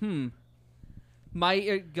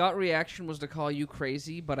 My gut reaction was to call you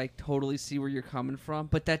crazy, but I totally see where you're coming from.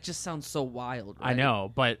 But that just sounds so wild, right? I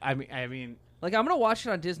know, but I mean, like I'm gonna watch it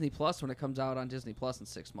on Disney Plus when it comes out on Disney Plus in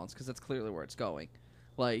 6 months because that's clearly where it's going.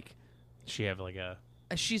 Like, she have like a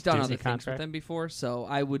she's done Disney other contract? things with them before, so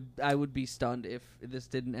I would be stunned if this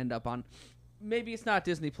didn't end up on. Maybe it's not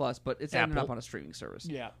Disney Plus, but it's ended up on a streaming service.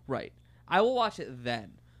 Yeah, right. I will watch it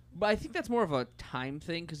then, but I think that's more of a time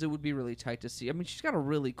thing because it would be really tight to see. I mean, she's got a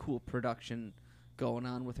really cool production going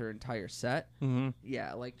on with her entire set. Mm-hmm.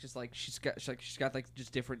 Yeah, she's got like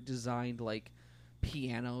just different designed like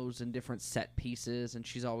pianos and different set pieces, and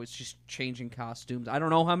she's always just changing costumes. I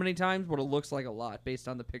don't know how many times, but it looks like a lot based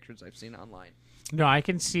on the pictures I've seen online. No, I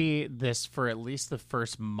can see this for at least the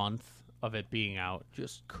first month of it being out.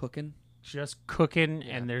 Just cooking,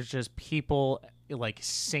 and there's just people like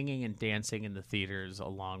singing and dancing in the theaters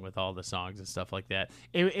along with all the songs and stuff like that.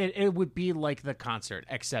 It would be like the concert,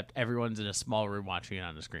 except everyone's in a small room watching it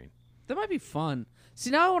on the screen. That might be fun.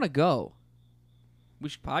 See, now I want to go. We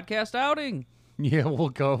should podcast outing. Yeah, we'll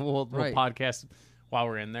go. We'll Right. podcast while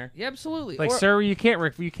we're in there. Yeah, absolutely. Like, sir, you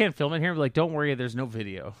can't film in here. Like, don't worry, there's no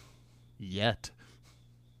video yet.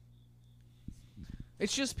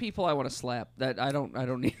 It's just people I want to slap that I don't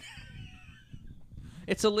need.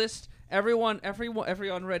 It's a list. Every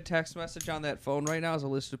unread text message on that phone right now is a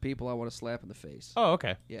list of people I want to slap in the face. Oh,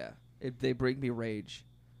 okay. Yeah, they bring me rage.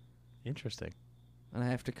 Interesting. And I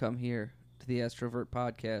have to come here to the Astrovert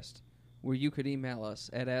podcast, where you could email us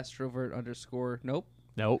at astrovert_. Nope.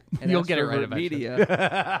 You'll get it right eventually. Media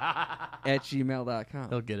at gmail.com.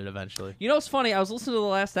 He'll get it eventually. You know what's funny? I was listening to the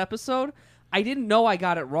last episode. I didn't know I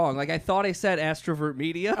got it wrong. Like, I thought I said Astrovert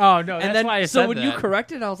Media. Oh, no, and that's why I said so when that. you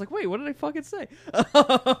corrected, I was like, wait, what did I fucking say?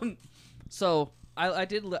 So I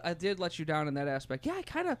did let you down in that aspect. Yeah, I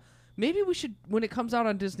kind of maybe we should, when it comes out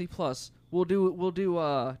on Disney Plus, we'll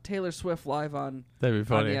do Taylor Swift live on That'd be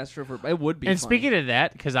funny. on the Astrovert. It would be. And funny. speaking of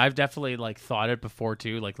that, because I've definitely like thought it before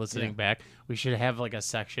too, like listening back, we should have like a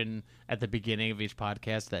section at the beginning of each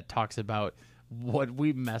podcast that talks about what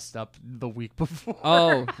we messed up the week before.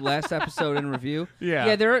 Oh, last episode in review.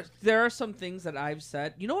 Yeah. There are some things that I've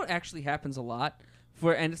said. You know what actually happens a lot,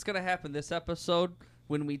 and it's gonna happen this episode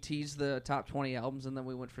when we tease the top 20 albums, and then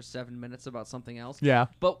we went for 7 minutes about something else. Yeah.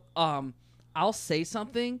 But I'll say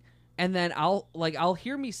something, and then I'll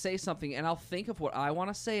hear me say something, and I'll think of what I want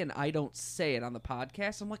to say, and I don't say it on the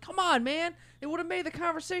podcast. I'm like, come on, man! It would have made the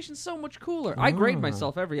conversation so much cooler. I grade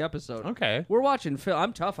myself every episode. Okay. We're watching film.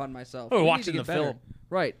 I'm tough on myself. We're We need watching to get the better. film.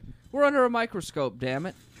 Right. We're under a microscope, damn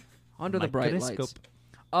it. Under the bright lights.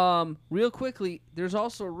 Real quickly, there's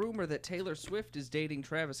also a rumor that Taylor Swift is dating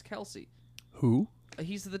Travis Kelce. Who?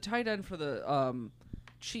 He's the tight end for the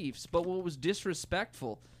Chiefs, but what was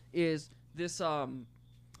disrespectful is this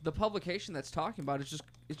the publication that's talking about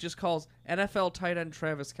it just calls NFL tight end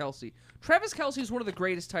Travis Kelce. Travis Kelce is one of the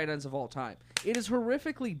greatest tight ends of all time. It is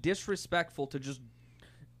horrifically disrespectful to just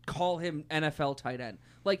call him NFL tight end.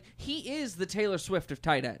 Like, he is the Taylor Swift of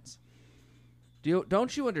tight ends.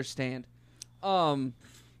 Don't you understand? Go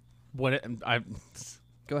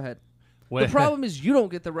ahead. The problem is you don't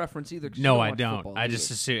get the reference either. No, I don't. I just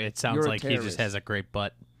assume it sounds like he just has a great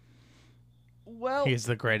butt. Well, he's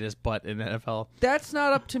the greatest butt in the NFL. That's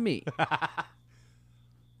not up to me.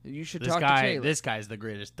 You should talk to Taylor. This guy's the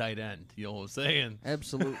greatest tight end. You know what I'm saying?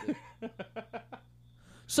 Absolutely.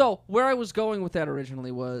 So where I was going with that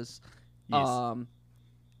originally was, Yes.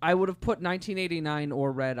 I would have put 1989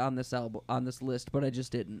 or Red on this album on this list, but I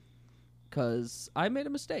just didn't because I made a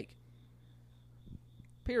mistake.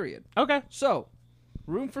 Period. Okay. So,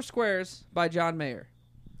 Room for Squares by John Mayer.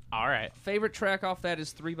 All right. Favorite track off that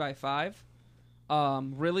is 3x5.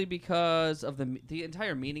 Really because of the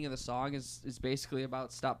entire meaning of the song is basically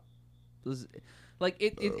about stop. Like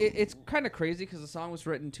it's kind of crazy because the song was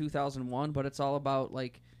written in 2001, but it's all about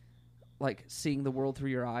like seeing the world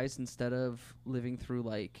through your eyes instead of living through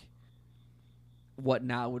like what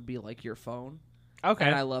now would be like your phone. Okay.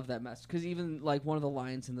 And I love that message because even like one of the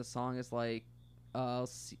lines in the song is like, I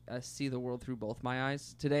see the world through both my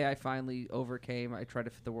eyes. Today I finally overcame. I tried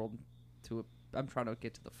to fit the world to I'm trying to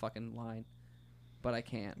get to the fucking line, but I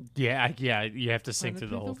can't. Yeah. You have to sing through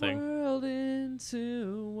the whole thing. World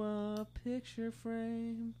into a picture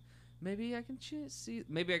frame. Maybe I can see.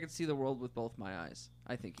 Maybe I can see the world with both my eyes.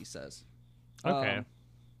 I think he says. Okay.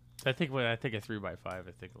 I think a 3x5. I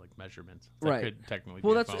think like measurements. That Right. Could technically.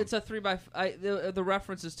 Well, be a phone. it's a 3x5. The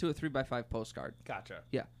reference is to a 3x5 postcard. Gotcha.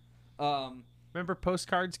 Yeah. Remember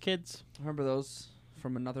postcards, kids? Remember those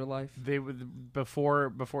from another life? They would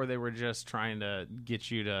before they were just trying to get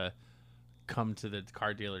you to come to the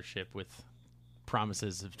car dealership with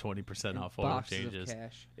promises of 20% off oil Boxes changes. of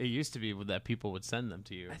cash. It used to be that people would send them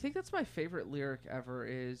to you. I think that's my favorite lyric ever.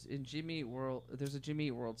 Is in Jimmy Eat World. There's a Jimmy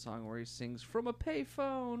Eat World song where he sings, "From a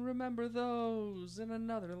payphone, remember those in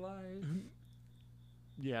another life."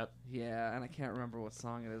 Yeah. Yeah, and I can't remember what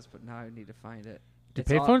song it is, but now I need to find it. Do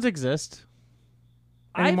It's payphones exist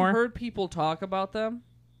anymore? I've heard people talk about them,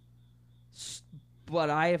 but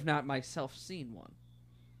I have not myself seen one.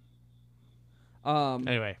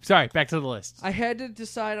 Anyway, sorry. Back to the list. I had to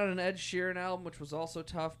decide on an Ed Sheeran album, which was also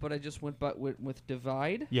tough, but I just went with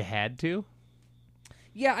Divide. You had to?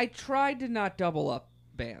 Yeah, I tried to not double up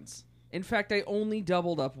bands. In fact, I only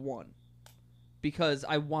doubled up one because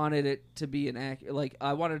I wanted it to be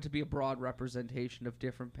I wanted it to be a broad representation of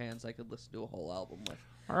different bands I could listen to a whole album with.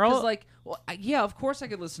 Because, of course I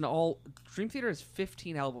could listen to all. Dream Theater has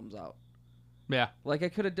 15 albums out. Yeah. Like I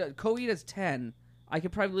could have done. Coheed has 10. I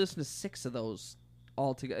could probably listen to 6 of those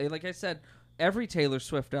all together. Like I said, every Taylor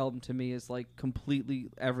Swift album to me is like completely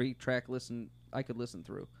every track I could listen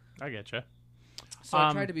through. I get you. So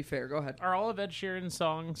I tried to be fair. Go ahead. Are all of Ed Sheeran's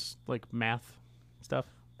songs like math stuff?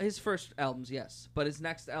 His first albums, yes, but his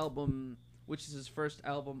next album, which is his first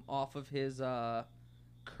album off of his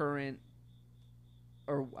current,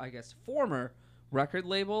 or I guess former record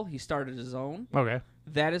label, he started his own. Okay.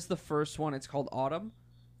 That is the first one. It's called Autumn.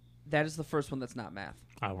 That is the first one that's not math.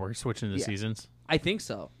 We're switching the seasons. I think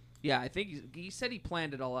so. Yeah, I think he said he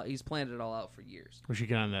planned it all out. He's planned it all out for years. We should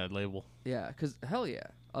get on that label. Yeah, because hell yeah,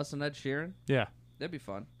 us and Ed Sheeran, Yeah. that'd be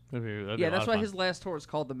fun. That'd be Yeah, a lot that's of why fun. his last tour is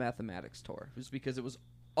called the Mathematics Tour. It was because it was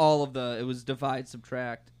it was divide,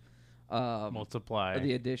 subtract, multiply,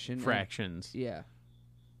 the addition, fractions. Yeah.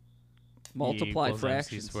 Multiply E equals MC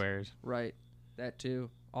fractions. squares. Right. That too.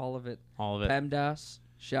 All of it. All of it. PEMDAS.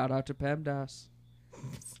 Shout out to PEMDAS.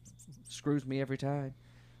 Screws me every time.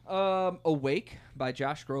 Awake by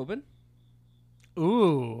Josh Groban.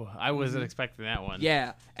 Ooh, I wasn't expecting that one.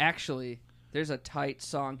 Yeah, actually, there's a tight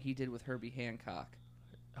song he did with Herbie Hancock.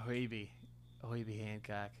 Oebe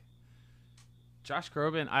Hancock. Josh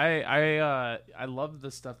Groban, I love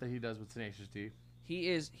the stuff that he does with Tenacious D.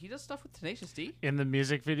 He does stuff with Tenacious D. In the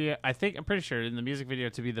music video, I'm pretty sure in the music video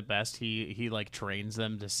to be the best, he like trains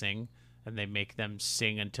them to sing, and they make them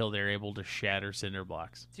sing until they're able to shatter cinder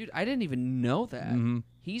blocks. Dude, I didn't even know that. Mm-hmm.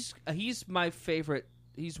 He's my favorite.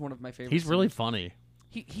 He's one of my favorites. He's really funny.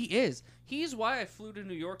 He is. He's why I flew to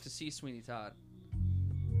New York to see Sweeney Todd.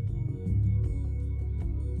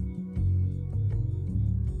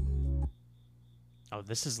 Oh,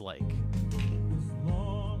 this is like...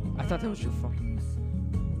 I thought that was your phone.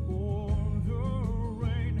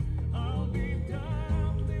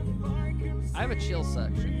 I have a chill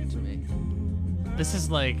section to me. This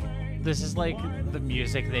is like This is like the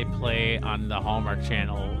music they play on the Hallmark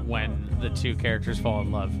Channel when the two characters fall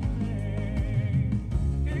in love.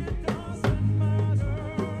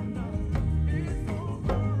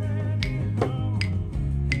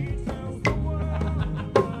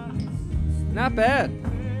 Not bad.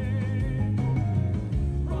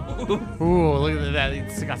 Ooh, look at that.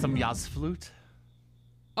 It's got some jazz flute.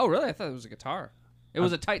 Oh, really? I thought it was a guitar. It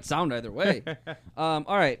was a tight sound either way. All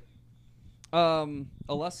right. A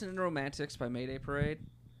Lesson in Romantics by Mayday Parade.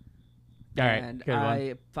 All right, And good one.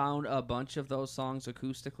 I found a bunch of those songs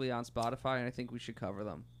acoustically on Spotify, and I think we should cover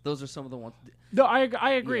them. Those are some of the ones. No,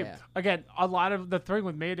 I agree. Yeah. Again, a lot of the thing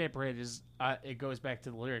with Mayday Parade is it goes back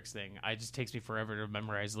to the lyrics thing. It just takes me forever to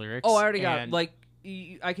memorize lyrics. Oh, I already got and- like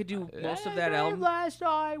I could do most of that album. Last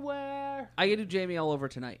I wear. I could do Jamie All Over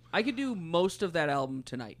tonight. I could do most of that album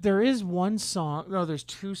tonight. There is one song. No, there's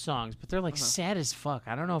two songs, but they're like sad as fuck.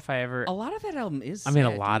 I don't know if I ever. A lot of that album is. I mean,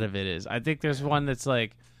 a sad, lot dude. of it is. I think there's one that's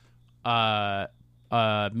like,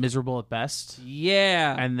 miserable at best,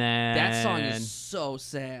 Yeah, and then that song is so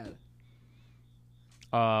sad.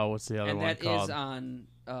 what's the other And one that called? is on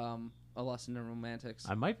A Lesson in Romantics.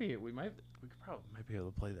 We probably might be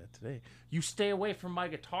able to play that today. You stay away from my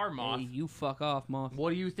guitar, Moth. Hey, you fuck off, Moth. What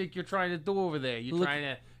do you think you're trying to do over there? Look-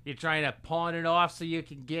 You're trying to pawn it off so you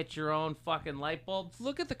can get your own fucking light bulbs?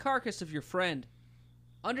 Look at the carcass of your friend.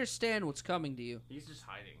 Understand what's coming to you. He's just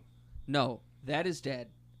hiding. No, that is dead.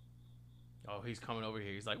 Oh, he's coming over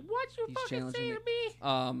here. He's like, "What you He's fucking challenging say me.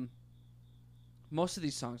 to me?" Most of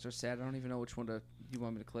these songs are sad. I don't even know which one you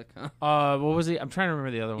want me to click, huh? What was he? I'm trying to remember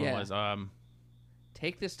the other one Yeah. was.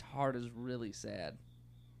 Take This to Heart is really sad.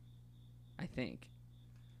 I think.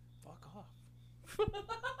 Fuck off.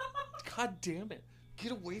 God damn it.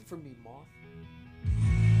 Get away from me, Moth.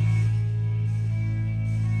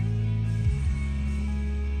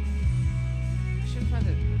 I should find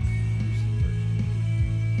it.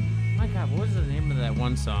 My God, what was the name of that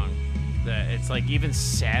one song? That it's like even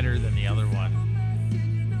sadder than the other one.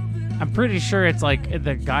 I'm pretty sure it's like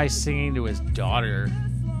the guy singing to his daughter,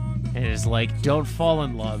 and it's like, "Don't fall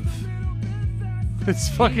in love." It's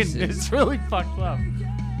fucking. Jesus. It's really fucked up. Oh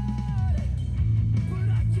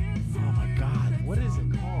my God, what is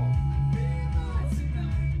it called?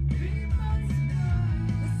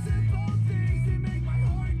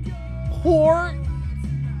 Whore.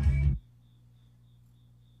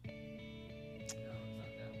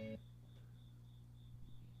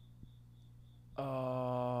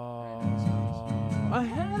 I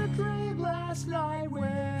had a dream last night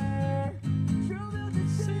where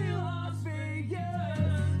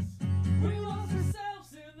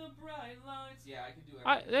Yeah, I could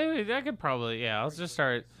do I could probably, yeah. I'll just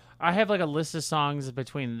start. I have like a list of songs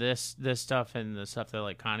between this stuff and the stuff that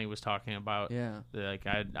like Connie was talking about. Yeah. Like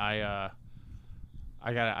I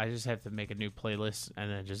just have to make a new playlist and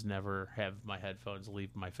then just never have my headphones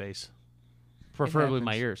leave my face, preferably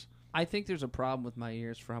my happens. ears. I think there's a problem with my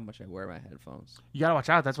ears for how much I wear my headphones. You gotta watch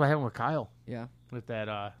out. That's what happened with Kyle Yeah. with that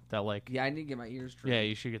like. Yeah, I need to get my ears trimmed. Yeah,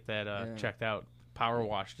 you should get that Yeah. checked out, power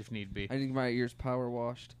washed if need be. I need to get my ears power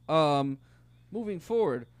washed. Moving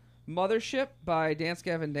forward, Mothership by Dance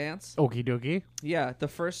Gavin Dance. Okie dokie. Yeah, the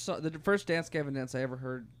first Dance Gavin Dance I ever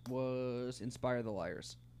heard was Inspire the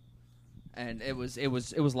Liars. And it was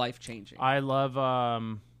life changing. I love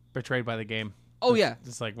Betrayed by the Game. Oh yeah.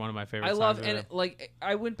 It's like one of my favorite I songs. love ever. and like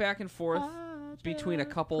I went back and forth between a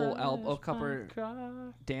couple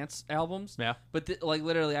dance albums. Yeah. But like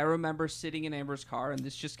literally, I remember sitting in Amber's car and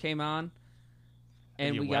this just came on,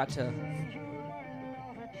 and you we wept? got to.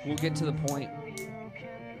 We'll get to the point.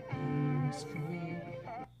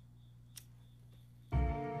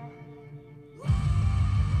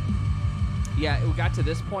 Yeah, we got to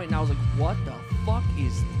this point, and I was like, "What the fuck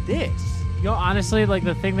is this?" Yo, honestly, like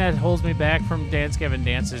the thing that holds me back from Dance Gavin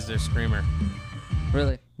Dance is their screamer.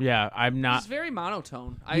 Really? Yeah, I'm It's not. very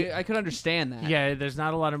monotone. I could understand that. Yeah, there's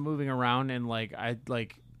not a lot of moving around, and like I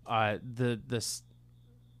like this.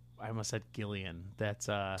 I almost said Gillian. That's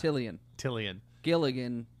Tillian.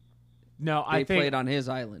 Gilligan. No, They I think played on his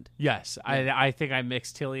island. yes. Yeah. I think I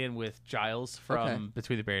mixed Tillian with Giles from Okay.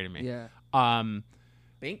 Between the Buried and Me. Yeah.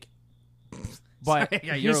 Bink. But Sorry,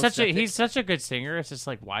 I got he's such a good singer. It's just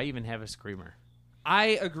like, why even have a screamer?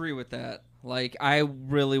 I agree with that. Like, I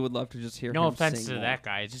really would love to just hear No him offense sing to more. that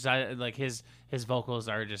guy. It's just like his vocals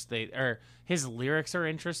are just his lyrics are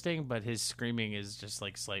interesting, but his screaming is just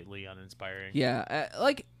like slightly uninspiring. Yeah,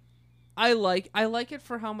 like I like it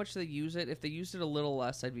for how much they use it. If they used it a little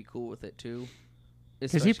less, I'd be cool with it too.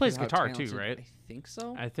 Because he Especially plays how guitar too, talented- right? I think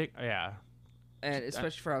so. I think yeah. And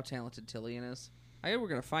especially for how talented Tillian is. I guess we're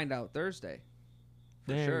gonna find out Thursday.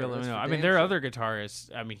 Yeah, sure. let me That's know. for I mean, damn there are sure. other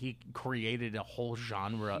guitarists. I mean, he created a whole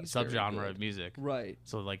genre, He's very subgenre good. of music. Right.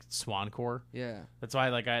 So like swancore. Yeah. That's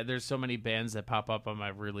why there's so many bands that pop up on my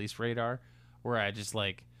release radar where I just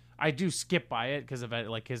like I do skip by it because of it,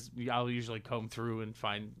 like I'll usually comb through and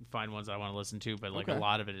find ones I want to listen to, but like Okay. a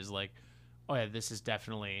lot of it is like, oh yeah, this is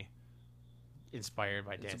definitely inspired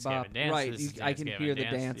by Dance It's about- Gavin Dance. Right. This is I Dance can Gavin hear the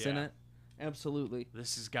Dance. dance in Yeah. it. Absolutely.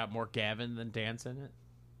 This has got more Gavin than dance in it.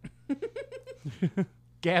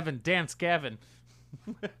 Gavin, dance, Gavin.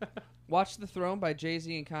 Watch The Throne by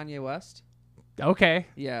Jay-Z and Kanye West. Okay.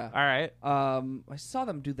 Yeah. All right. I saw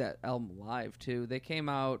them do that album live too. They came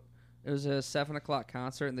out. It was a 7:00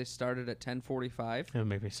 concert, and they started at 10:45. It would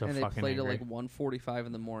make me so and they fucking played angry. at like 1:45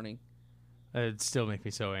 in the morning. It'd still make me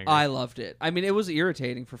so angry. I loved it. I mean, it was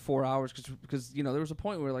irritating for 4 hours because there was a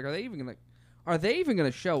point where like, are they even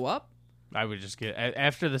gonna show up? I would just get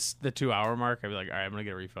after the 2 hour mark. I'd be like, all right, I'm gonna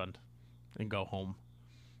get a refund and go home.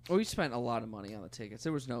 Well, we spent a lot of money on the tickets.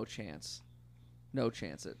 There was no chance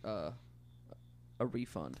at a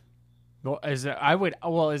refund. Well, is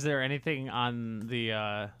there anything on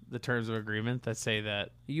the terms of agreement that say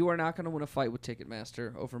that? You are not going to win a fight with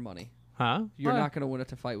Ticketmaster over money. Huh? You're What? not going to win a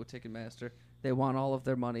fight with Ticketmaster. They want all of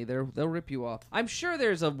their money. They'll rip you off. I'm sure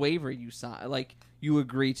there's a waiver you sign, like you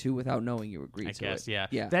agree to without knowing you agree I to guess, it. yeah.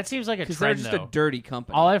 Yeah. That seems like a Because they're trend, just though. a dirty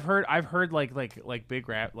company. All I've heard like big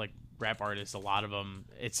rap artists. A lot of them.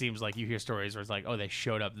 It seems like you hear stories where it's like, oh, they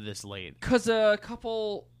showed up this late. Because a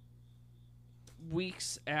couple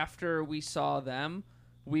weeks after we saw them,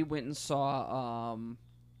 we went and saw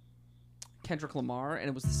Kendrick Lamar, and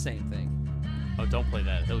it was the same thing. Oh, don't play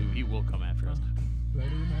that. He will come after us.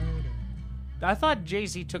 I thought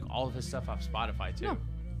Jay-Z took all of his stuff off Spotify too. No.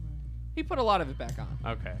 He put a lot of it back on.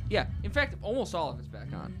 Okay. Yeah, in fact, almost all of it's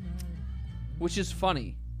back on. Which is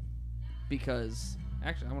funny, because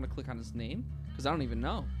actually, I want to click on his name because I don't even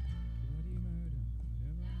know.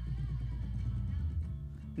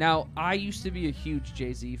 Now, I used to be a huge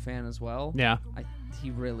Jay-Z fan as well. Yeah.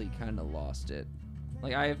 He really kind of lost it.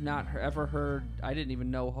 Like, I have not ever heard. I didn't even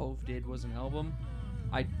know Hove Did was an album.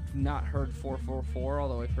 I've not heard 444,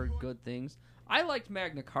 although I've heard good things. I liked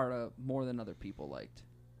Magna Carta more than other people liked.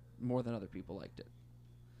 It.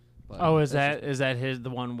 But Oh, is that's that the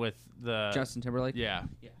one with the just Justin Timberlake? Yeah.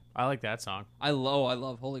 Yeah. I like that song. I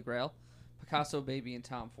love Holy Grail. Picasso Baby and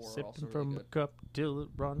Tom Ford are also Sipping really from good. a cup till it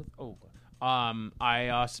runneth over.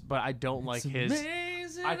 But I don't like his.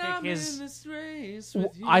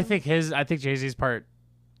 I think I think Jay-Z's part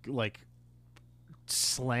like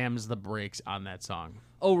slams the brakes on that song.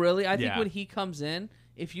 Oh, really? I think Yeah. when he comes in,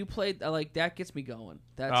 if you played like that, gets me going.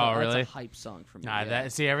 That's really? that's a hype song for me. Nah, yeah.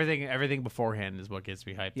 everything beforehand is what gets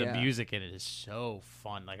me hyped. The Yeah. music in it is so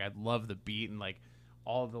fun. Like I love the beat and like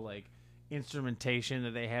all the like instrumentation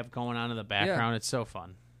that they have going on in the background. It's so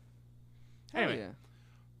fun. Hell Anyway.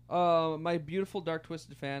 yeah. My Beautiful Dark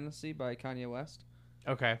Twisted Fantasy by Kanye West.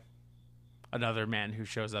 Okay. Another man who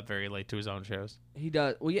shows up very late to his own shows. He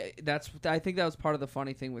does. Well, yeah, I think that was part of the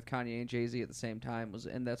funny thing with Kanye and Jay-Z at the same time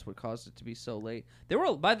and that's what caused it to be so late. There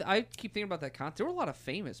were I keep thinking about that concert. There were a lot of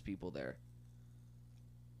famous people there.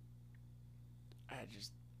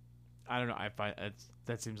 I don't know. I find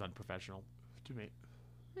that seems unprofessional to me.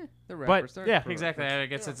 They're rappers. But They're yeah, pro- exactly. I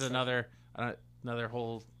guess they're it's another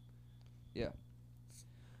whole. Yeah.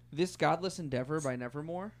 This Godless Endeavor by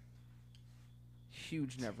Nevermore.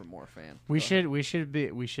 Huge Nevermore fan. We Go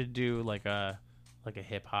ahead. should do like a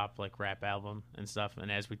hip hop like rap album and stuff.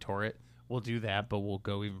 And as we tour it, we'll do that, but we'll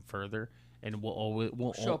go even further and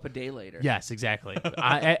we'll Show up a day later. Yes, exactly.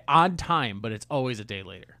 On time, but it's always a day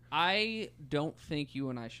later. I don't think you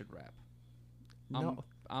and I should rap. No.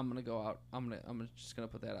 I'm gonna go out. I'm just gonna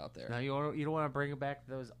put that out there. Now you don't want to bring back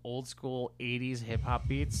those old school '80s hip hop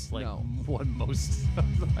beats like No. what most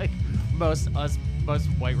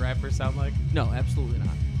white rappers sound like. No, absolutely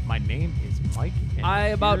not. My name is Mike. And I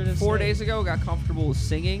I'm about here to 4 say- days ago got comfortable with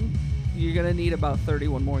singing. You're gonna need about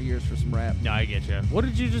 31 more years for some rap. No, I get you. What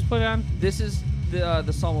did you just put on? This is the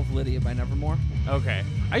Psalm of Lydia by Nevermore. Okay,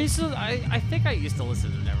 I think I used to listen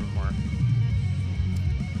to Nevermore.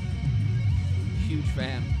 Huge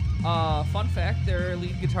fan. Fun fact: their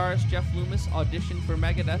lead guitarist Jeff Loomis auditioned for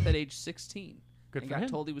Megadeth at age 16. Good and for got him.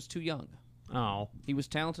 told he was too young. Oh, He was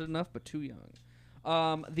talented enough, but too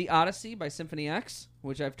young. The Odyssey by Symphony X,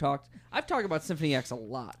 which I've talked about Symphony X a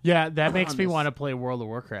lot. yeah, that makes On me this. want to play World of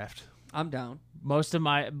Warcraft. I'm down. Most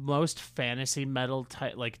fantasy metal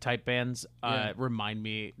type bands Yeah. remind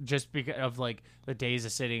me just because of like the days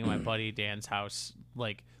of sitting in my buddy Dan's house,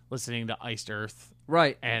 like listening to Iced Earth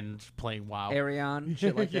Right. and playing WoW. Arion,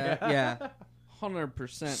 shit like that. Yeah. 100%.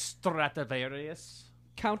 Stratovarius.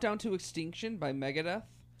 Countdown to Extinction by Megadeth.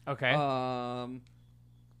 Okay.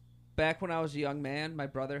 Back when I was a young man, my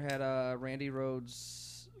brother had a Randy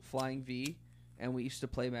Rhoads Flying V, and we used to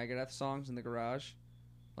play Megadeth songs in the garage.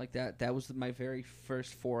 Like that. That was my very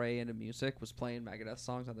first foray into music, was playing Megadeth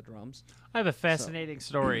songs on the drums. I have a fascinating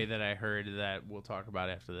story that I heard that we'll talk about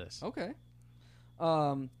after this. Okay.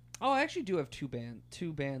 I actually do have two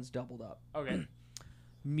bands doubled up. Okay.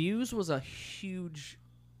 Muse was a huge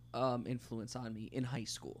influence on me in high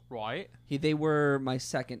school. Right. They were my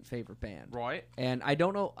second favorite band. Right. And I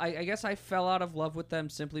don't know, I guess I fell out of love with them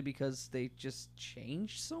simply because they just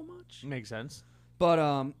changed so much. Makes sense.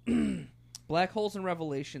 But Black Holes and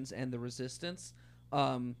Revelations and The Resistance.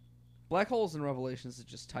 Black Holes and Revelations is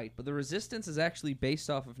just tight, but The Resistance is actually based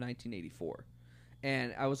off of 1984.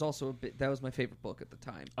 And I was also that was my favorite book at the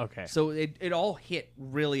time. Okay. So it all hit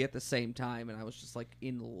really at the same time, and I was just like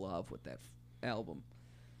in love with that album.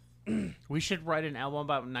 We should write an album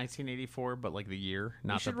about 1984, but like the year, not the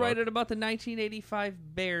book. We should write it about the 1985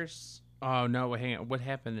 Bears. Oh no! Hang on. What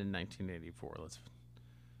happened in 1984? Let's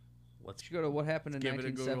We should go to what happened in give it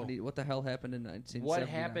a 1970. Google. What the hell happened in 1970? What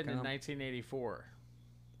happened in 1984?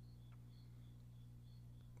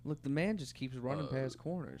 Look, the man just keeps running past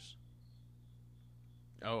corners.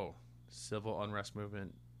 Oh, civil unrest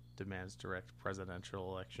movement demands direct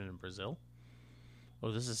presidential election in Brazil.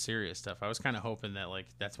 Oh, this is serious stuff. I was kind of hoping that like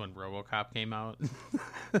that's when RoboCop came out,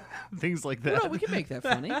 things like that. No, we can make that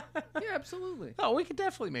funny. Yeah, absolutely. Oh, we could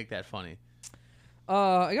definitely make that funny.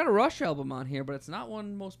 I got a Rush album on here, but it's not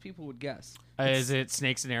one most people would guess. Is it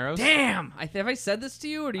Snakes and Arrows? Damn! Have I said this to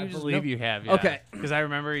you, or do you I just believe know? you have. Yeah. Okay. Because I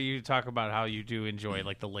remember you talk about how you do enjoy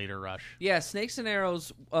like the later Rush. Yeah, Snakes and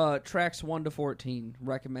Arrows, tracks 1 to 14.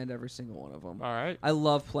 Recommend every single one of them. All right. I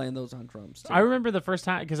love playing those on drums, too. I remember the first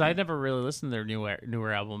time because I never really listened to their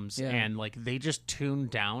newer albums, Yeah. and like they just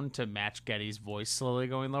tuned down to match Getty's voice slowly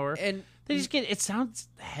going lower. And they just it sounds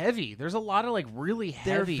heavy. There's a lot of like really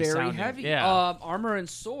they're heavy. very sounding. heavy. Yeah. Armor and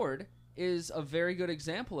Sword is a very good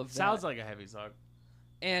example of that. Sounds like a heavy song.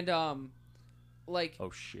 And, like,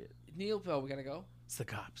 Oh shit! we gotta go? It's the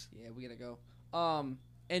cops. Yeah, we gotta go.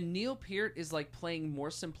 And Neil Peart is, like, playing more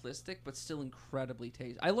simplistic, but still incredibly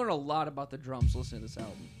tasty. I learned a lot about the drums listening to this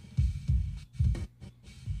album.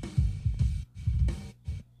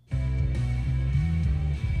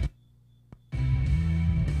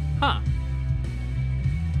 Huh?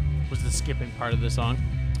 Was the skipping part of the song?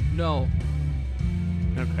 No.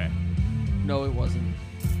 Okay. No, it wasn't.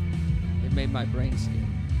 It made my brain skip.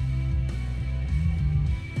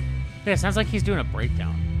 Yeah, it sounds like he's doing a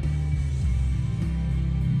breakdown.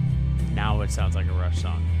 Now it sounds like a Rush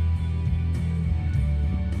song.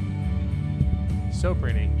 So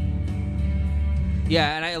pretty.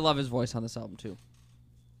 Yeah, and I love his voice on this album, too.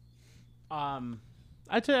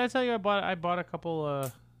 I tell you, I bought a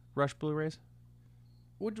couple Rush Blu-rays.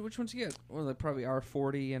 Which ones you get? Well, they're probably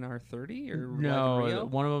R40 and R30? Or Live in No, Rio?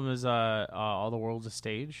 one of them is All the World's a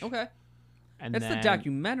Stage. Okay. And That's then, the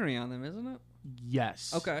documentary on them, isn't it?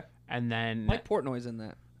 Yes. Okay. And then Mike Portnoy's in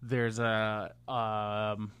that. there's a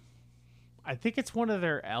I think it's one of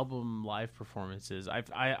their album live performances.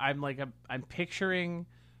 I'm picturing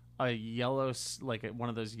a yellow one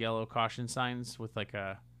of those yellow caution signs with like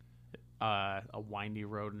a windy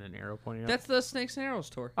road and an arrow pointing up. That's the Snakes and Arrows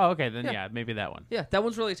tour. Oh, okay, then Yeah. yeah, maybe that one. Yeah, that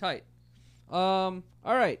one's really tight. All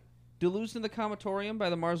right. Delusion in the Comatorium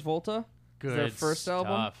by the Mars Volta. Good Their first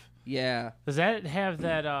album. stuff. Yeah. Does that have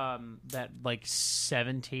that that like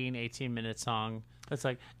 17, 18-minute song that's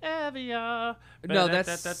like Evia? No,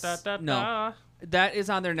 that's no. That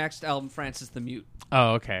is on their next album, Francis the Mute.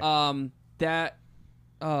 Oh, okay.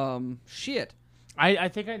 Shit. I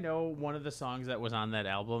think I know one of the songs that was on that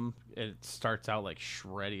album. It starts out like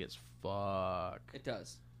shreddy as fuck. It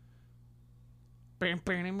does. Well,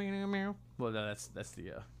 no, that's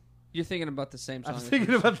the. You're thinking about the same song. I'm as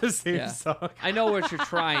thinking you- about the same Yeah. song. I know what you're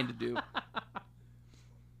trying to do.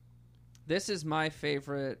 This is my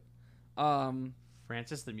favorite.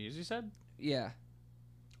 Francis the Muse, you said? Yeah.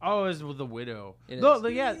 Oh, it's with the Widow. It No,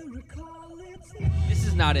 is. yeah. This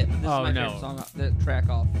is not it. This Oh, is my no. favorite song, the track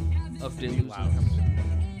off of Delusion. loud.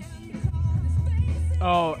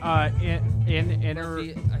 Oh, I think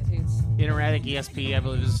it's Interratic ESP, I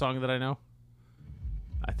believe, is a song that I know.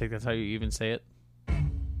 I think that's how you even say it.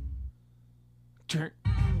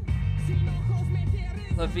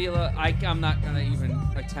 La Vila. I'm not gonna even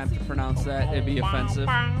attempt to pronounce that. It'd be offensive.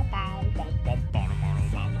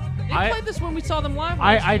 They played this when we saw them live.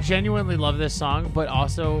 I genuinely love this song, but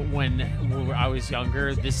also when I was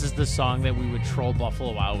younger, this is the song that we would troll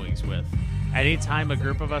Buffalo Wild Wings with. Anytime a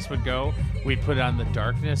group of us would go, we'd put on the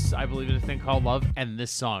darkness, I believe in a thing called Love, and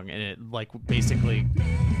this song, and it like basically.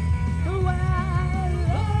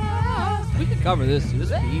 We can cover this. Dude. This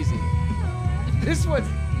is easy. This one's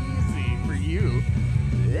easy for you.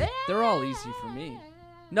 They're all easy for me.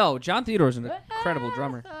 No, John Theodore's an incredible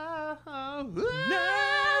drummer.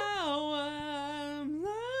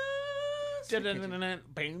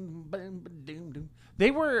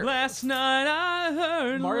 They were Last night I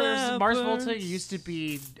heard Mars Volta used to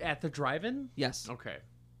be at the drive-in. Yes. Okay.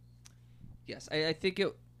 Yes. I think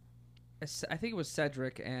it was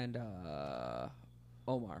Cedric and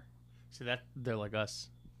Omar. See that they're like us,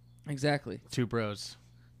 Exactly. two bros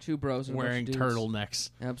Two bros and a bunch wearing of dudes. turtlenecks.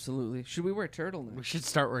 Absolutely. Should we wear turtlenecks? We should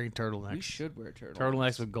start wearing turtlenecks. We should wear turtlenecks.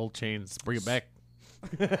 Turtlenecks with gold chains. Bring it back.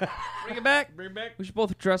 Bring it back. Bring it back. We should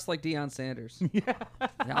both dress like Deion Sanders. Yeah,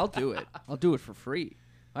 I'll do it. I'll do it for free.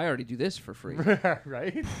 I already do this for free.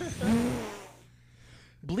 Right?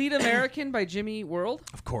 Bleed American by Jimmy Eat World?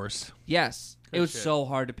 Of course. Yes. Good it was shit. so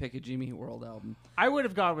hard to pick a Jimmy Eat World album. I would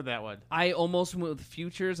have gone with that one. I almost went with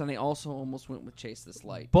Futures, and I also almost went with Chase This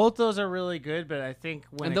Light. Both those are really good, but I think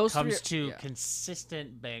when And it those comes three to yeah.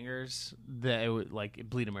 consistent bangers, that it would like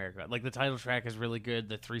Bleed America. Like the title track is really good.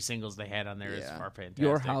 The 3 singles they had on there are fantastic.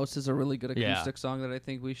 Your House is a really good Yeah. acoustic song that I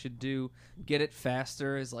think we should do. Get It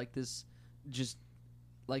Faster is like this just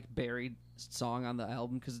like buried song on the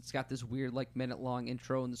album because it's got this weird like minute-long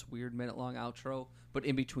intro and this weird minute-long outro, but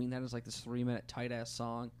in between that is like this 3-minute tight-ass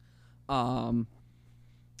song. I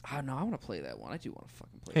don't know. I want to play that one. I do want to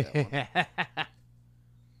fucking play that one.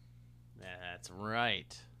 That's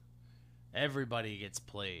right. Everybody gets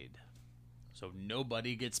played, so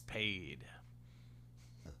nobody gets paid.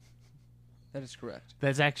 That is correct.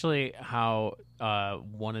 That's actually how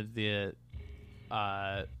one of the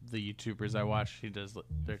YouTubers I watch, she does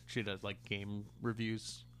like game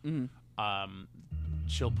reviews. Mm-hmm.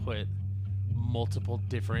 She'll put multiple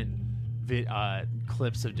different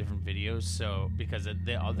clips of different videos, so because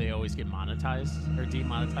they always get monetized or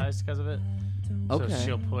demonetized because of it. Okay. So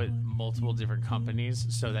she'll put multiple different companies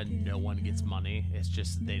so that no one gets money. It's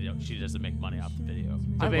just she doesn't make money off the video. So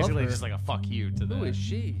I love basically her. just like a fuck you to the Who is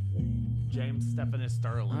she? James Stephanus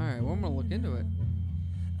Sterling. All right, well, I'm gonna look into it.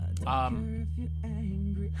 I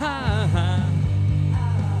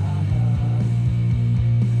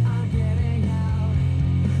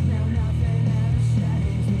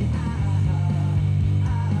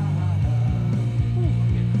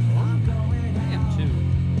am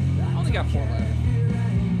too. I only got 4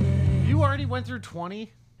 left. You already went through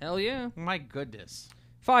 20? Hell yeah. My goodness.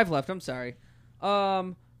 5 left. I'm sorry.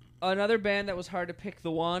 Another band that was hard to pick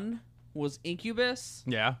the one was Incubus,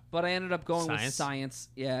 Yeah. but I ended up going with Science? Science.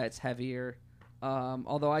 Yeah, it's heavier.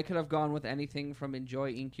 Although I could have gone with anything from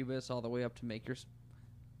Enjoy Incubus all the way up to Make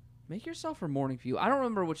Yourself or Morning View. I don't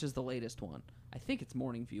remember which is the latest one. I think it's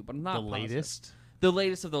Morning View, but I'm not The positive. latest? The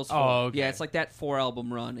latest of those 4. Oh, okay. Yeah, it's like that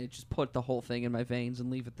 4-album run. It just put the whole thing in my veins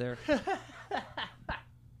and leave it there.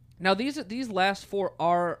 Now these last 4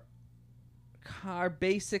 are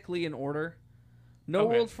basically in order. No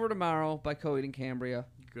Okay. World for Tomorrow by Coheed and Cambria.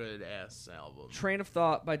 Good ass album. Train of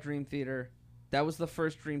Thought by Dream Theater. That was the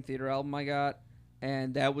first Dream Theater album I got,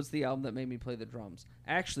 and that was the album that made me play the drums.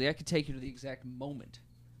 Actually, I could take you to the exact moment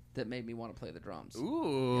that made me want to play the drums.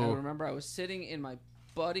 Ooh. I remember I was sitting in my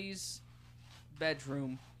buddy's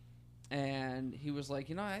bedroom, and he was like,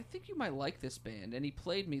 I think you might like this band, and he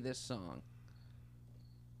played me this song.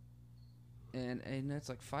 And that's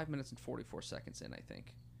like 5 minutes and 44 seconds in, I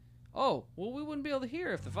think. Oh, well, we wouldn't be able to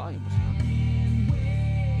hear if the volume was down.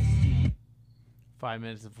 5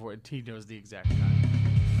 minutes before he knows the exact time.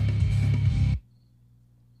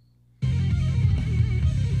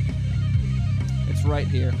 It's right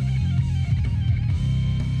here.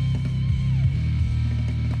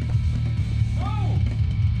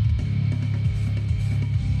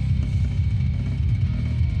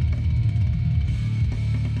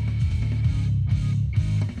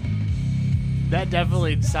 That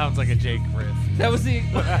definitely sounds like a Jake riff. That was the,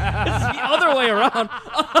 that's the other way around.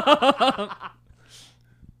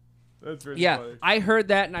 That's really Yeah, I heard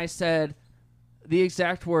that and I said the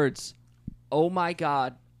exact words, "Oh my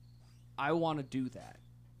God, I want to do that."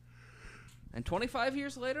 And 25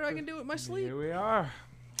 years later, I can do it in my sleep. Here we are.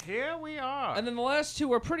 Here we are. And then the last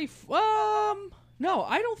 2 are pretty. No,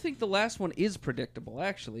 I don't think the last one is predictable.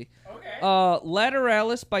 Actually, Okay.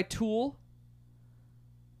 Lateralis by Tool.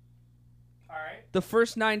 All right. The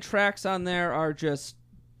first 9 tracks on there are just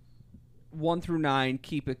 1 through 9.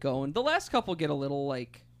 Keep it going. The last couple get a little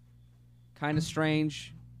like kind of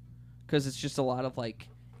strange because it's just a lot of like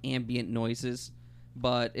ambient noises.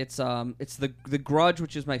 But it's the Grudge,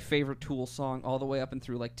 which is my favorite Tool song, all the way up and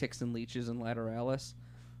through like Ticks and Leeches and Lateralis.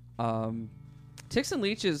 Ticks and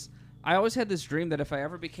Leeches, I always had this dream that if I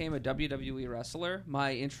ever became a WWE wrestler,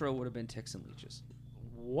 my intro would have been Ticks and Leeches.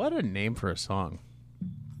 What a name for a song.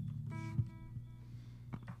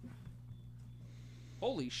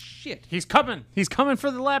 Holy shit. He's coming. He's coming for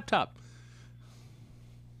the laptop.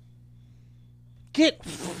 Get.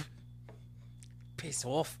 Piss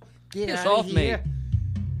off. Get Piss out off, of mate.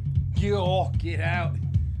 here. Get out.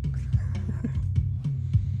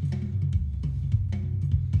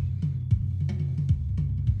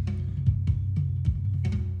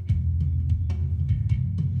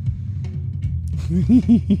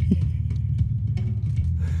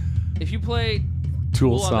 If you play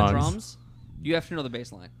Tool Tool on songs. the drums, you have to know the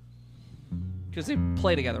bass line. Because they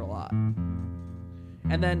play together a lot.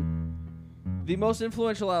 And then, the most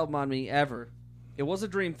influential album on me ever, it was a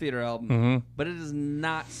Dream Theater album, but it is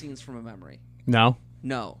not Scenes from a Memory. No.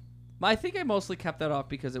 No. I think I mostly kept that off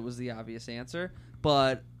because it was the obvious answer,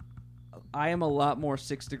 but I am a lot more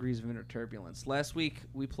 6 Degrees of Inner Turbulence. Last week,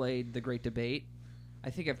 we played The Great Debate. I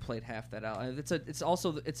think I've played half that out. It's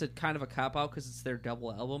a kind of a cop-out because it's their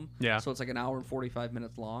double album. Yeah. So it's like an hour and 45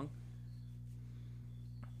 minutes long.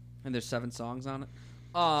 And there's 7 songs on it.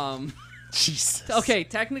 Jesus. Okay,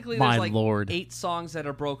 technically My there's like Lord. 8 songs that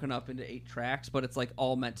are broken up into 8 tracks, but it's like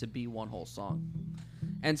all meant to be one whole song.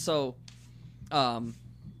 And so,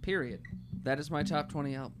 period. That is my top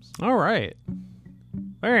 20 albums. All right.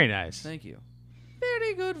 Very nice. Thank you.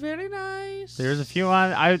 Very good, very nice. There's a few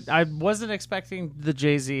on. I wasn't expecting the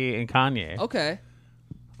Jay-Z and Kanye. Okay.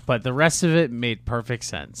 But the rest of it made perfect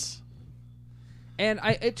sense. And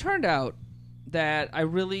it turned out that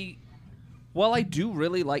while I do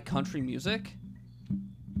really like country music,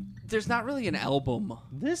 there's not really an album.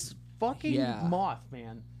 This fucking moth,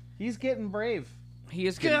 man. He's getting brave. He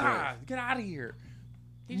is getting brave. Get out of here.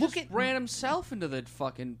 He ran himself into the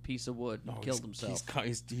fucking piece of wood and killed himself.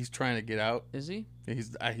 He's trying to get out. Is he?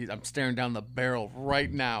 I'm staring down the barrel right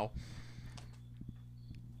now.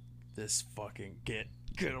 This fucking get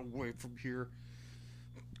away from here.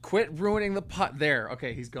 Quit ruining the pot. There.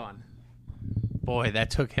 Okay, he's gone. Boy, that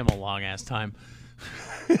took him a long ass time.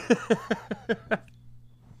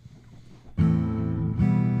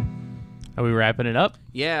 Are we wrapping it up?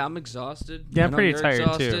 Yeah, I'm exhausted. Yeah, I'm I know pretty you're tired, too.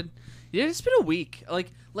 exhausted. Yeah, it's been a week.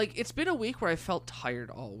 Like it's been a week where I felt tired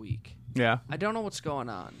all week. Yeah. I don't know what's going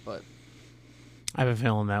on, but I've been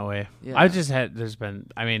feeling that way. Yeah. I just had,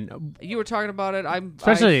 you were talking about it. I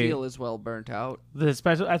feel as well burnt out.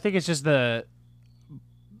 I think it's just what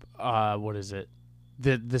is it?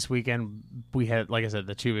 This weekend we had, like I said,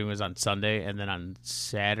 the tubing was on Sunday, and then on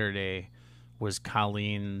Saturday was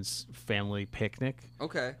Colleen's family picnic.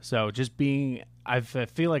 Okay. So just I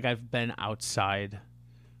feel like I've been outside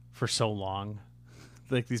for so long,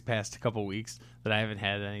 like these past couple weeks, that I haven't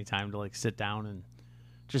had any time to like sit down and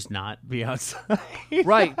just not be outside.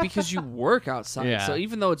 Right, because you work outside. Yeah. So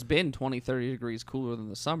even though it's been 20, 30 degrees cooler than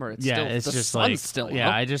the summer, it's it's the just sun's like still yeah.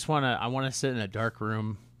 up. I want to sit in a dark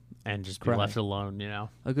room and just Cry. be left alone. You know,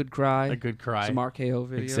 A good cry. a good cry. Some RKO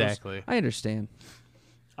videos. Exactly. I understand.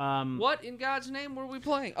 Um, What in God's name were we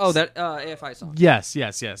playing? Oh, that AFI song. Yes.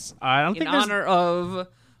 I don't In think there's honor of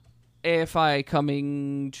AFI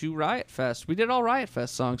coming to Riot Fest. We did all Riot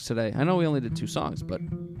Fest songs today. I know we only did 2 songs, but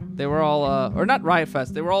they were all, or not Riot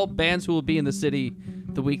Fest, they were all bands who will be in the city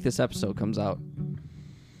the week this episode comes out.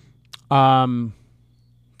 Damn,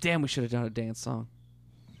 we should have done a dance song.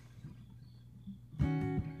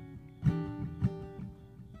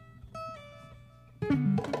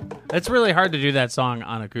 It's really hard to do that song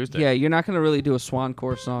on acoustic. Yeah, you're not going to really do a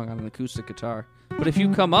Swancore song on an acoustic guitar. But if you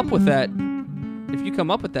come up with that,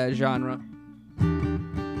 genre, you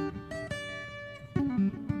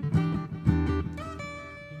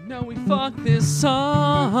know we fucked this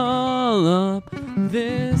all up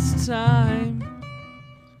this time.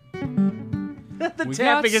 The We got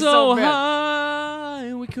tapping is so so bad.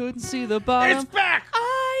 high we couldn't see the bottom. It's back.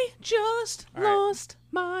 I just lost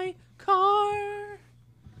my car.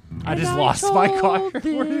 I just And lost my car. told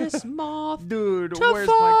this moth Dude, to where's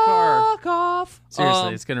my car? fuck off.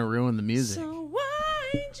 Seriously, it's gonna ruin the music. So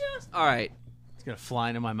I just... All right. It's gonna fly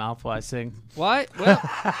into my mouth while I sing. What? Well,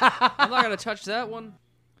 I'm not going to touch that one.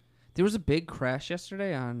 There was a big crash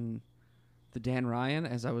yesterday on the Dan Ryan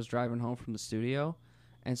as I was driving home from the studio.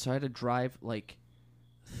 And so I had to drive, like,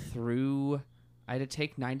 through I had to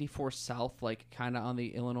take 94 south, like kind of on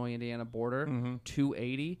the Illinois-Indiana border, to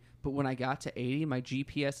 80. But when I got to 80, my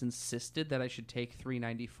GPS insisted that I should take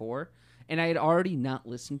 394. And I had already not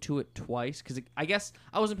listened to it twice because I guess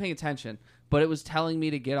I wasn't paying attention. But it was telling me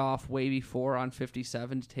to get off way before on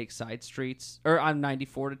 57 to take side streets, or on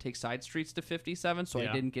 94 to take side streets to 57. So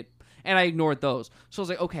I didn't get, and I ignored those. So I was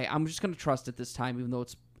like, okay, I'm just going to trust it this time,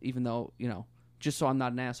 even though, you know, just so I'm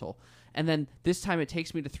not an asshole. And then this time it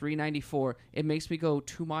takes me to 394. It makes me go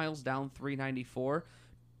 2 miles down 394,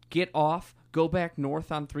 get off, go back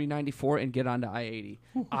north on 394, and get onto I-80.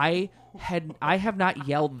 I have not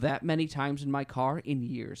yelled that many times in my car in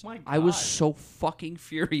years. I was so fucking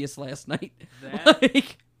furious last night.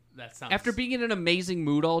 That sounds... After being in an amazing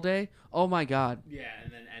mood all day, oh my God. Yeah,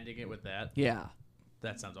 and then ending it with that. Yeah.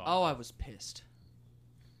 That sounds awful. Oh, I was pissed.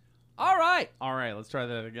 All right. All right, let's try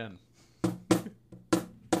that again.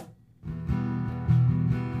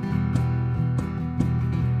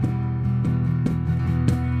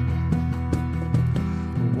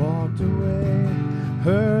 Walked away,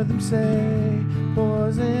 heard them say,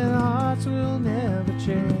 boys and hearts will never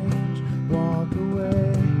change. Walk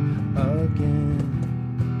away again.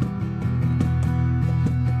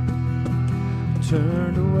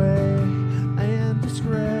 Turned away and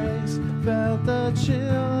disgrace, felt the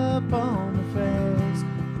chill upon the face,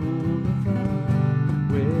 cooling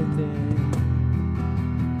from within.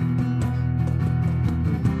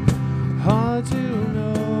 Hard to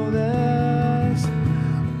know this,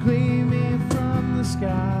 gleaming from the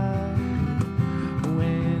sky,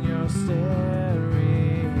 when you're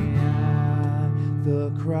staring at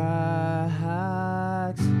the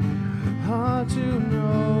cracks. Hard to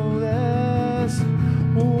know this,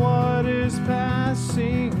 what is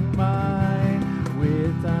passing by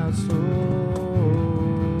without soul.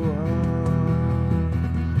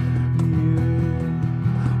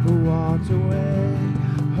 You walked away,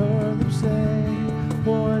 heard them say,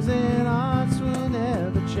 boys and hearts will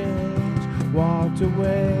never change. Walked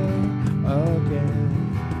away again.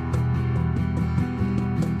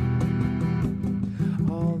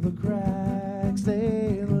 All the cracks,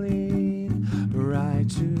 they lead right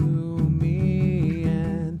to me,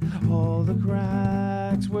 and all the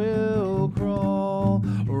cracks will crawl,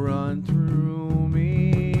 run through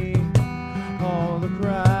me. All the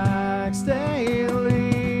cracks, they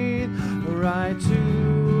lead right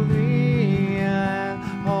to the end.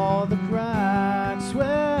 All the cracks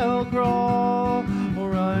will crawl,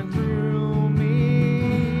 run through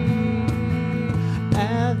me,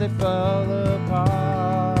 and they fall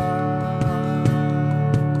apart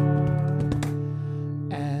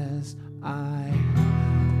as I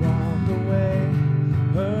walk away.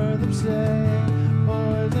 Heard them say,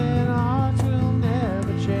 boys and hearts will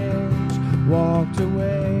never change. Walked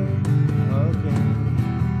away again.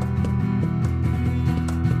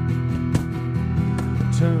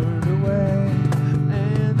 Turned away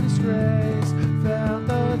and disgrace, felt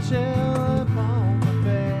the chill